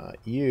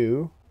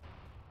 You...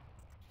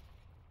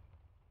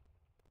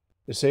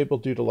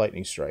 Disabled due to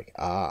lightning strike.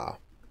 Ah.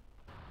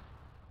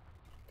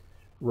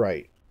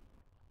 Right.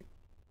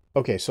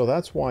 Okay, so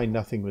that's why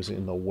nothing was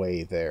in the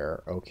way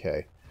there.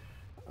 Okay.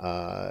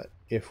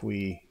 If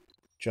we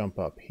jump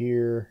up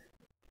here,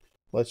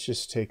 let's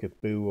just take a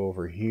boo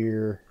over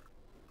here.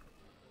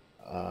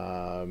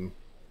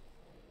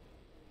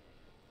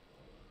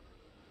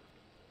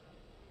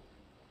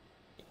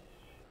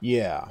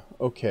 Yeah,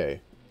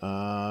 okay.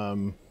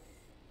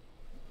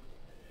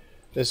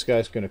 This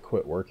guy's going to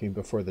quit working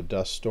before the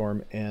dust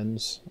storm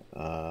ends.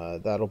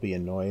 That'll be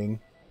annoying.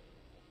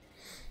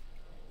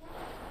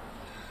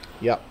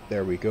 Yep,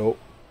 there we go.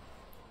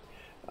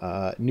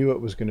 Knew it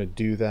was going to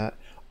do that.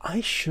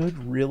 I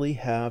should really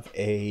have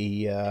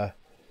a...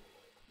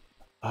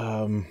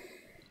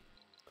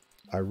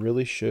 I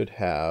really should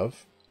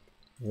have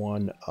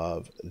one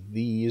of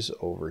these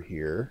over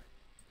here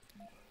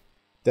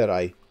that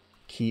I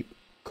keep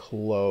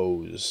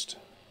closed.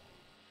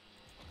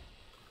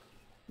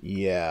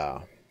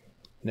 Yeah.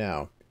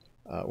 Now,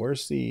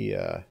 where's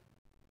the...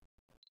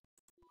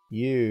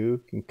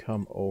 you can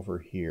come over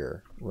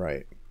here.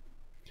 Right.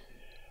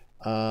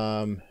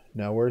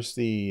 Now where's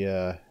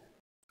the...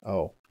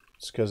 oh,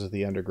 it's because of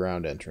the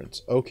underground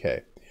entrance.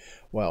 Okay.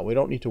 Well, we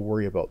don't need to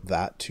worry about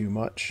that too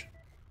much.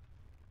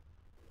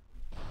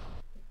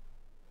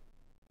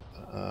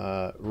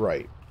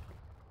 Right.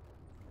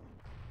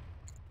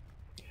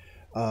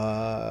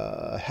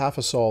 Half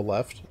a sol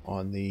left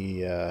on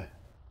the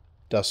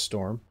dust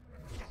storm.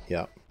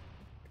 Yeah.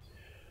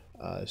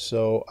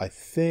 So I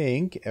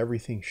think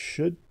everything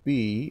should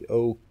be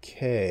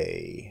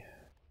okay.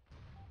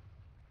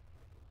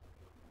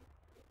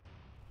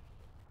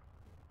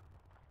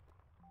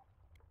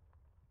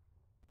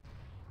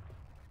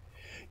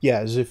 Yeah,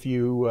 as if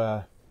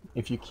you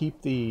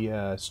keep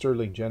the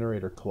Stirling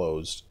generator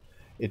closed,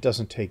 it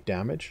doesn't take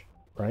damage,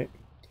 right?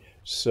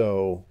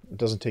 So it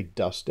doesn't take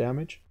dust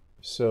damage.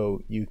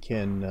 So you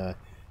can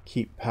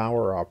keep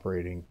power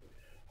operating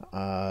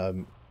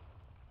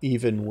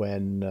even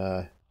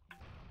when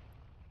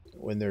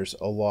there's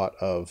a lot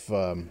of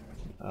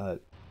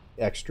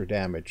extra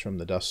damage from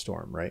the dust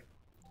storm, right?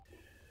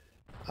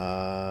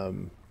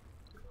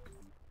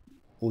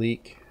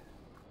 Leak.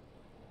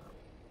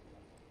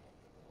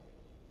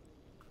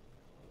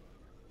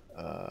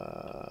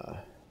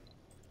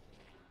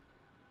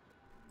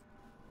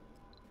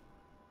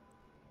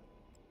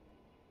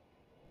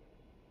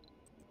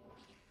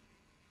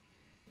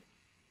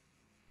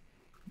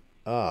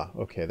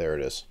 Okay, there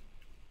it is.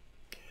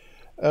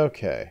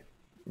 Okay,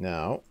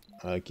 now,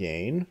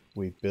 again,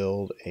 we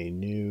build a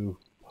new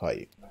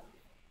pipe.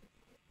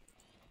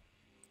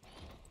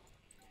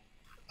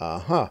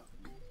 Uh-huh.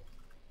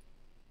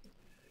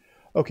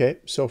 Okay,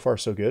 so far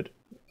so good.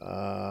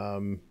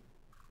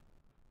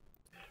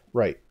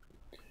 Right.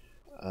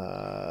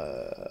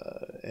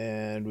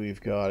 And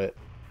we've got it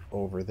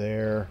over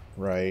there,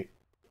 right?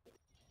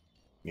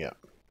 Yeah.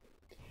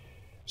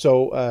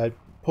 So,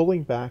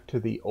 pulling back to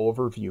the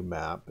overview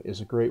map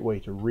is a great way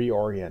to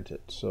reorient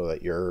it so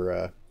that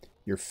you're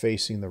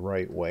facing the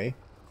right way.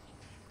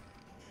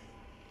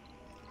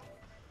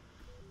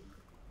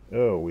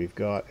 Oh, we've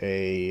got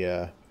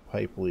a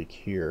pipe leak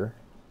here.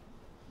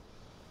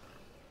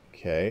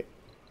 Okay.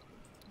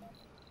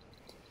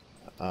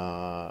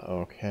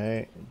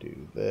 Okay,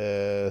 do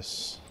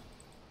this.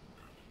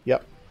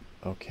 Yep,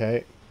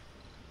 okay.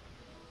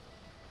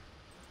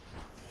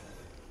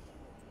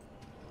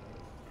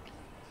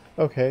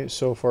 Okay,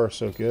 so far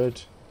so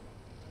good.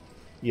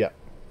 Yep.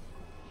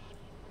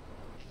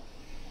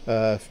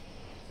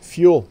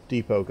 Fuel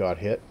depot got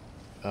hit.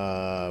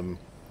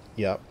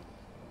 Yep.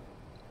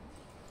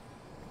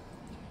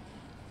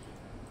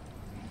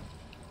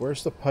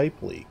 Where's the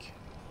pipe leak?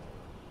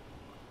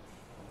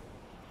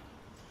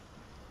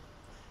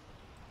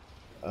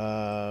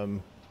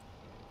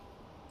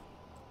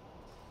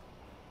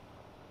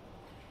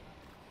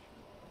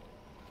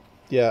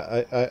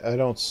 Yeah, I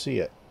don't see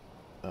it.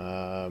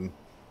 Um,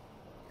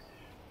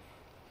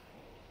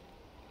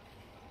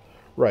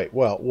 right,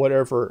 well,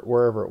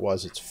 wherever it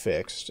was, it's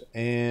fixed.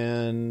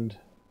 And...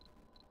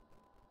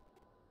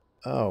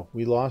 oh,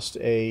 we lost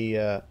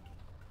a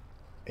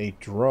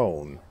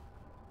drone.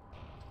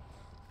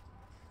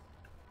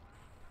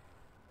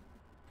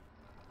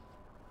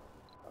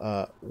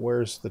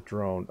 Where's the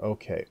drone?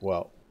 Okay,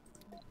 well,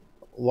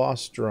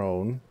 lost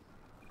drone.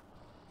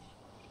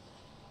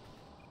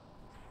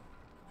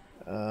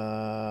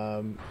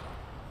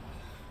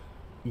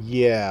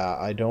 Yeah,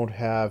 I don't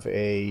have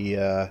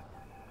a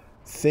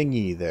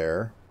thingy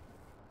there.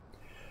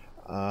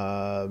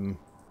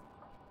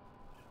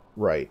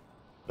 Right,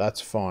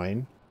 that's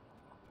fine.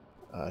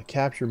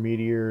 Capture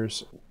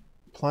meteors,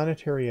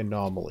 planetary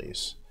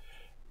anomalies,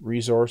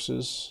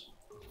 resources,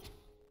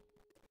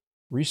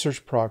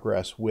 research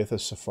progress with a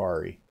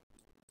safari.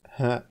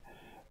 That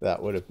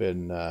would have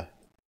been,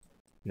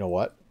 you know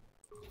what?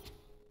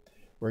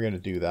 We're going to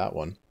do that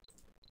one.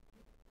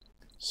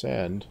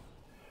 Send,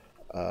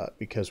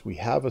 because we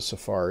have a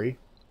safari.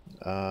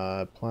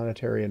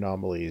 Planetary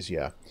anomalies,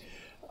 yeah.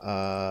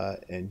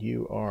 And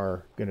you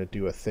are going to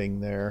do a thing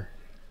there.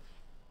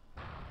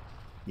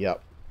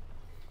 Yep.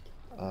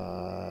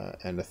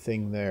 And a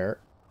thing there.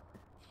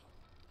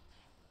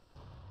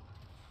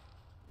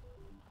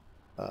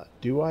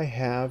 Do I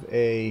have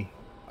a...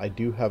 I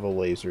do have a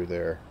laser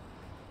there.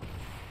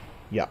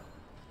 Yeah.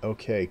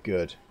 Okay,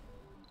 good.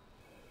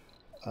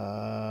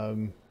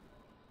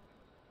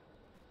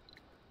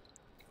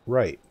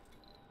 Right.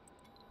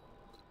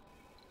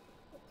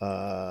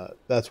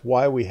 That's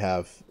why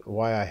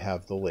I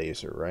have the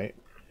laser, right?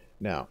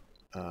 Now,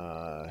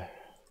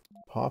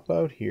 pop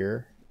out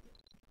here,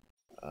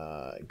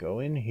 go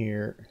in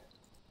here,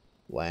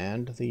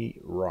 land the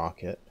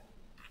rocket,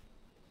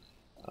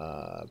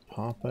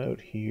 pop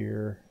out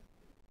here,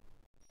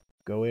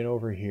 go in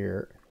over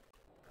here.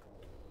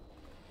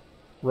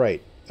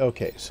 Right,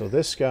 okay, so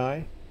this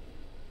guy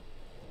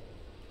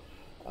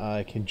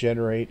can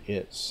generate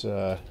its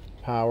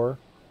power,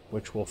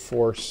 which will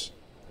force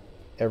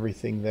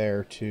everything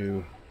there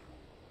to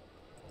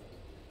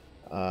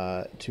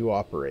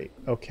operate.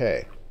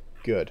 Okay,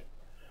 good.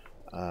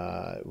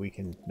 We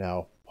can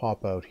now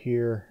pop out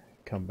here,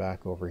 come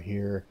back over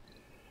here.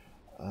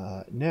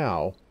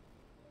 Now,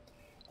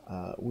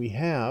 we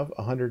have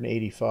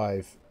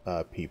 185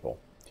 people.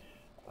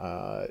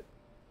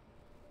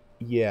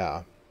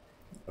 Yeah.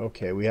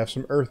 Okay, we have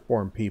some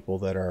Earthborn people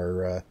that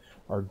are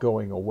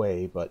going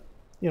away, but,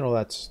 you know,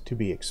 that's to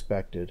be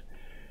expected.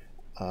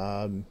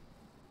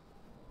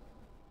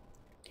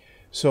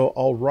 So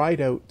I'll ride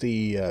out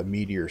the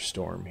meteor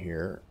storm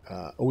here.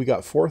 We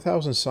got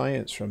 4,000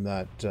 science from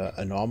that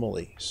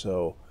anomaly,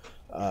 so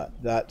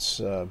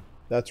that's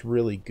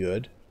really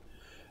good.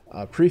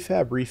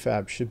 Prefab,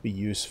 refab should be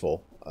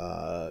useful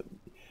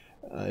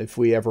if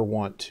we ever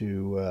want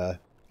to,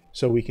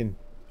 so we can,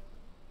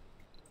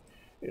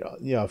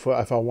 you know,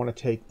 if I want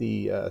to take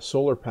the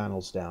solar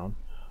panels down,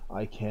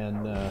 I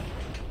can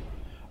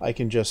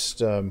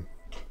just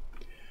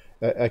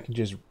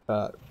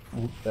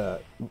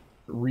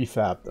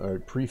refab or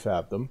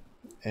prefab them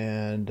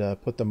and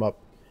put them up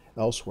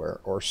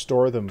elsewhere, or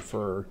store them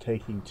for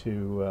taking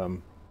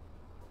to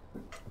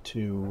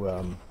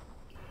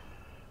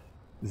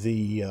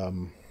the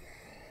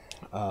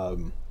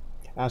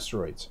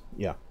asteroids.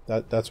 Yeah,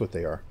 that's what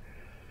they are.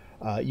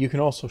 You can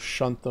also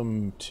shunt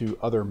them to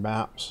other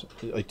maps,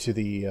 like to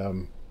the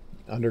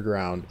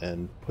underground,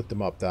 and put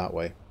them up that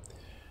way.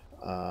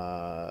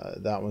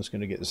 That one's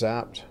going to get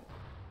zapped.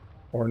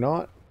 Or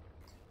not.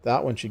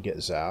 That one should get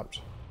zapped.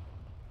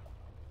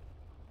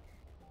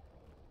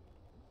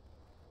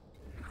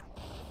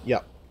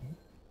 Yep.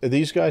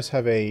 These guys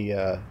have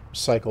a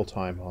cycle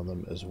time on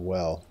them as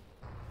well.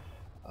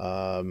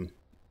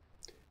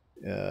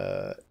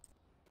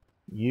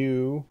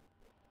 You...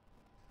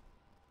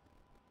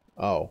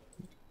 Oh,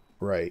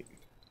 right.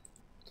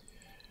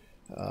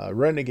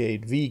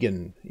 Renegade,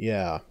 vegan,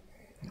 yeah.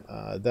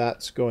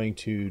 That's going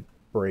to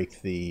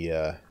break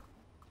the...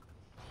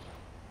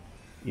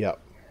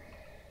 Yep.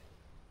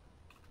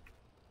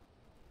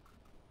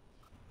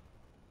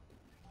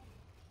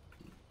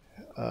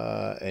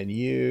 And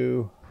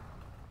you...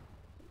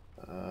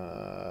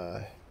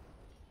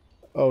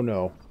 oh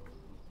no.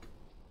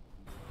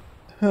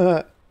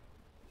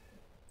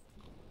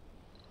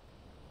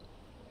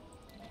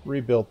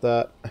 Rebuilt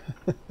that.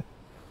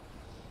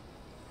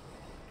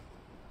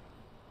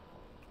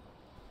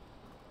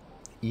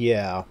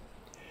 Yeah.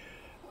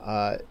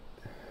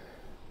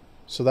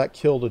 So that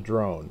killed a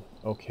drone.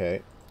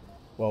 Okay.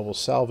 Well, we'll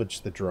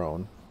salvage the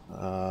drone.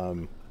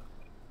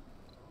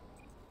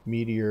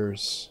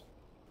 Meteors.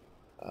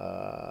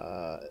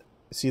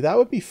 See, that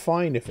would be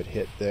fine if it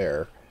hit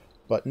there.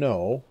 But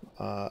no.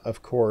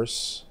 Of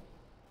course,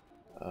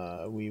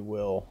 we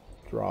will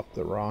drop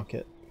the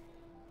rocket.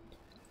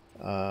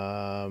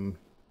 Yeah,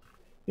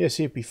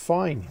 see, it'd be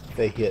fine if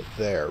they hit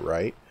there,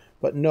 right?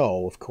 But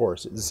no, of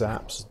course, it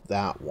zaps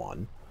that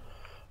one.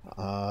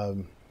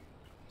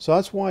 So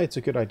that's why it's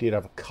a good idea to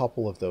have a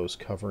couple of those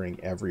covering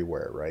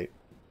everywhere, right?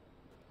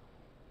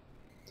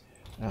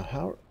 Now,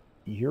 how...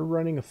 You're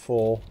running a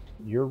full...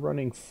 You're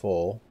running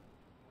full.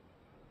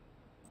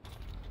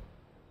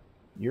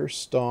 You're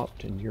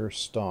stopped and you're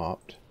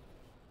stopped.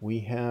 We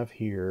have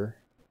here...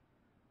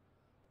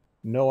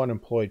 No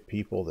unemployed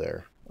people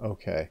there.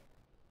 Okay.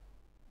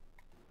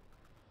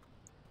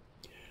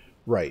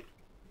 Right.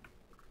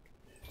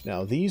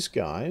 Now, these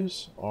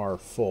guys are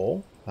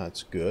full.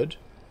 That's good.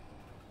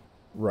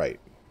 Right.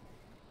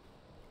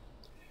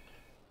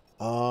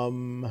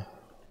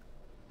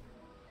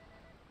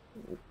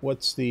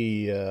 What's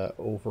the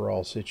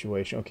overall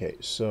situation? Okay,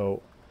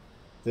 so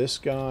this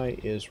guy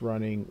is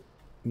running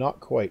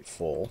not quite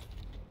full.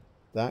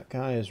 That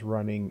guy is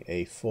running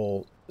a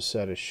full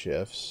set of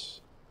shifts.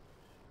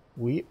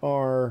 We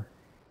are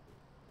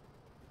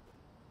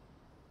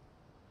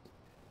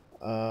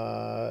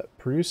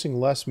producing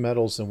less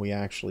metals than we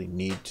actually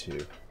need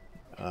to.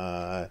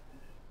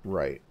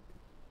 Right.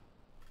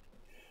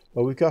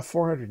 But we've got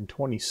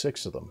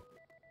 426 of them.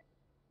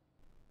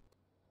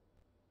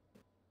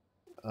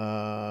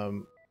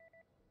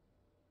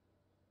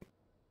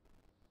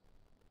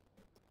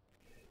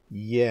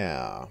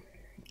 Yeah.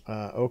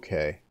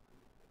 Okay.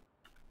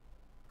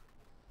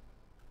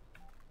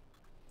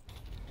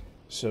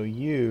 So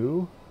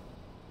you...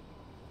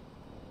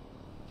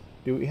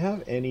 Do we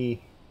have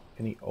any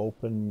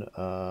open...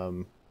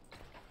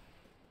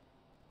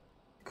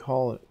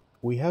 call it...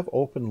 We have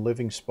open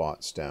living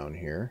spots down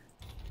here.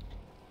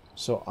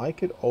 So I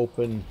could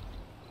open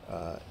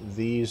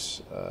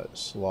these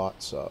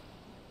slots up.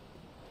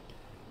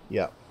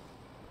 Yeah.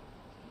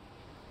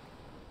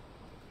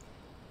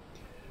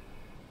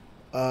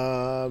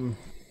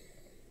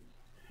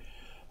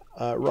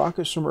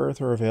 Rockets from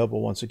Earth are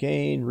available once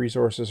again.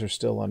 Resources are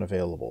still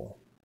unavailable.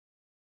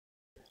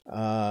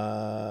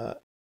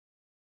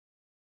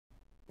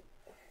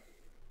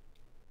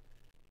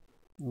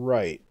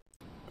 Right.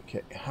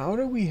 Okay, how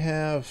do we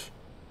have...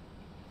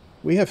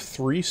 We have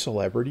 3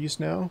 celebrities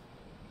now?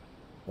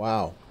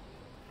 Wow.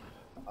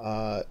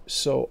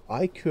 So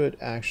I could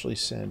actually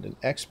send an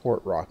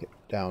export rocket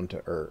down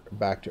to Earth,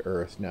 back to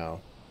Earth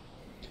now.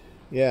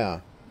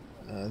 Yeah,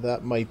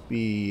 that might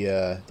be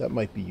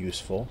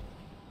useful.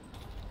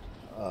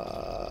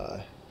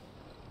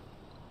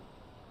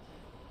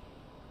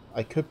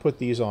 I could put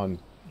these on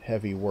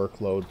heavy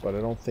workload, but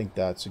I don't think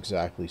that's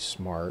exactly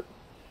smart.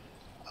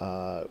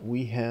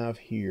 We have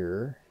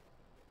here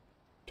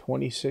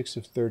 26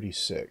 of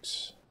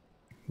 36.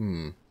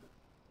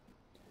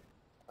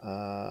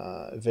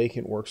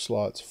 Vacant work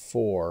slots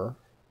 4.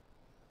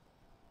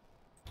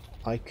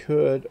 I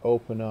could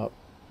open up...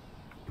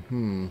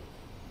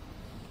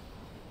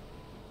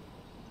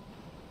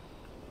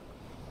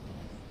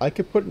 I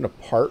could put an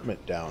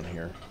apartment down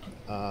here.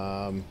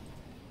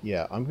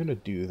 Yeah, I'm going to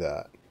do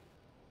that.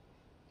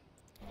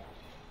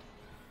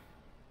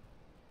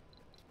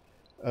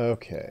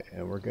 Okay,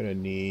 and we're going to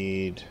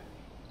need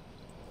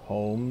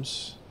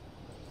homes,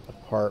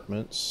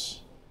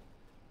 apartments.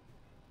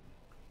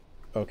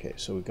 Okay,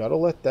 so we've got to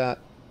let that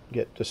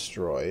get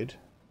destroyed.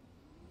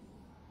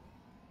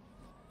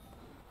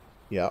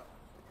 Yeah.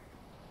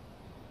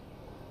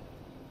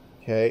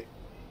 Okay,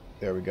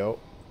 there we go.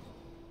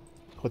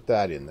 Put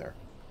that in there.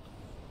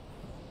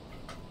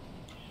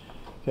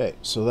 Okay,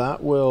 so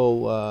that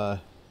will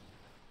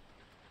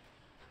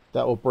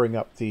bring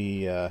up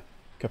the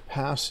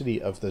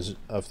capacity of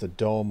the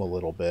dome a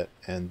little bit,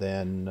 and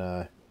then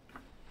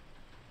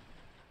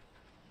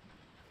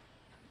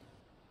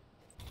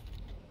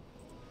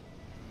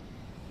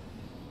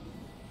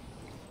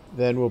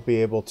we'll be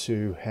able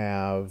to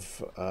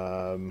have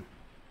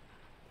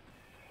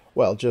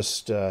well,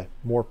 just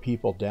more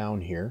people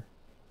down here,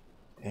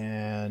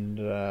 and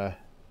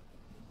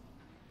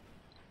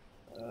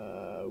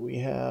we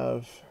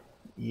have,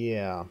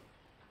 yeah.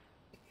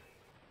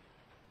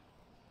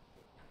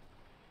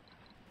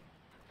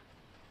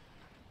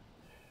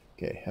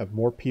 Okay, have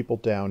more people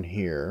down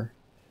here,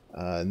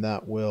 and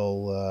that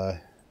will,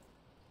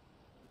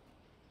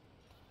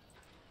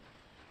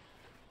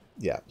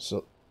 yeah,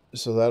 so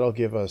that'll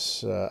give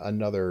us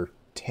another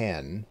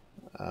 10,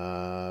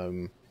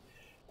 and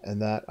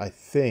that, I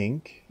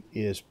think,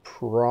 is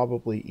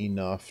probably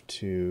enough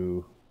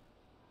to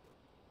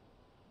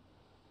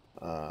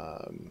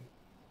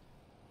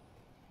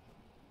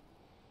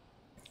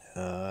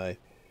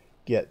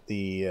get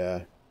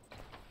the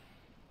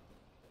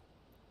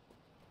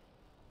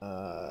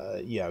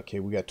yeah, okay,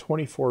 we got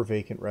 24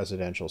 vacant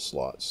residential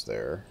slots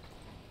there.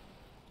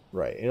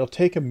 Right, it'll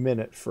take a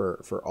minute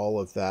for all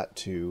of that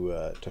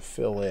to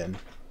fill in.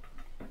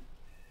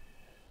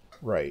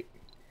 Right.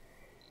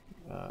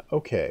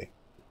 Okay.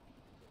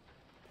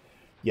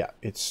 Yeah,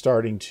 it's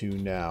starting to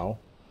now.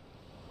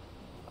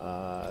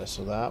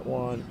 So that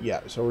one,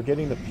 yeah, so we're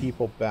getting the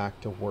people back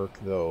to work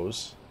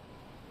those.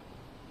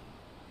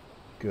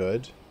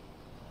 Good.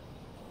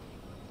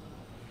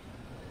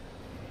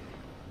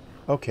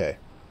 Okay.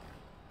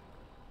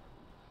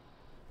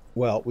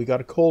 Well, we got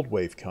a cold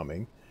wave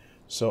coming,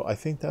 so I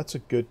think that's a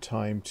good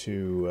time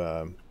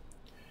to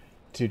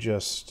to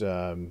just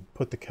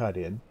put the cut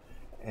in.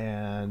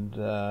 And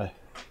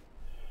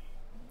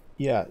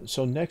yeah,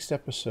 so next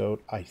episode,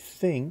 I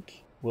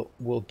think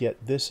we'll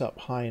get this up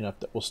high enough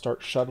that we'll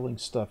start shuttling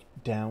stuff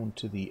down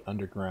to the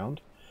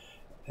underground,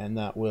 and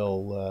that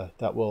will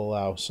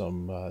allow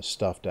some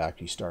stuff to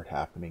actually start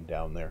happening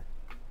down there.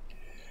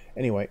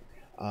 Anyway,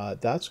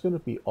 that's going to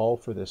be all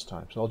for this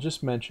time. So I'll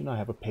just mention I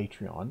have a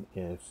Patreon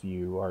if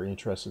you are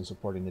interested in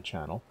supporting the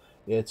channel.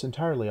 It's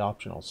entirely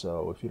optional,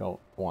 so if you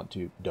don't want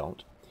to,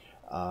 don't.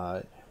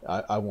 I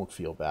won't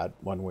feel bad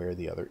one way or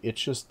the other.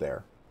 It's just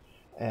there.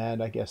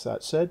 And I guess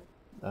that said,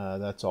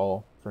 that's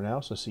all for now,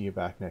 so see you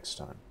back next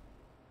time.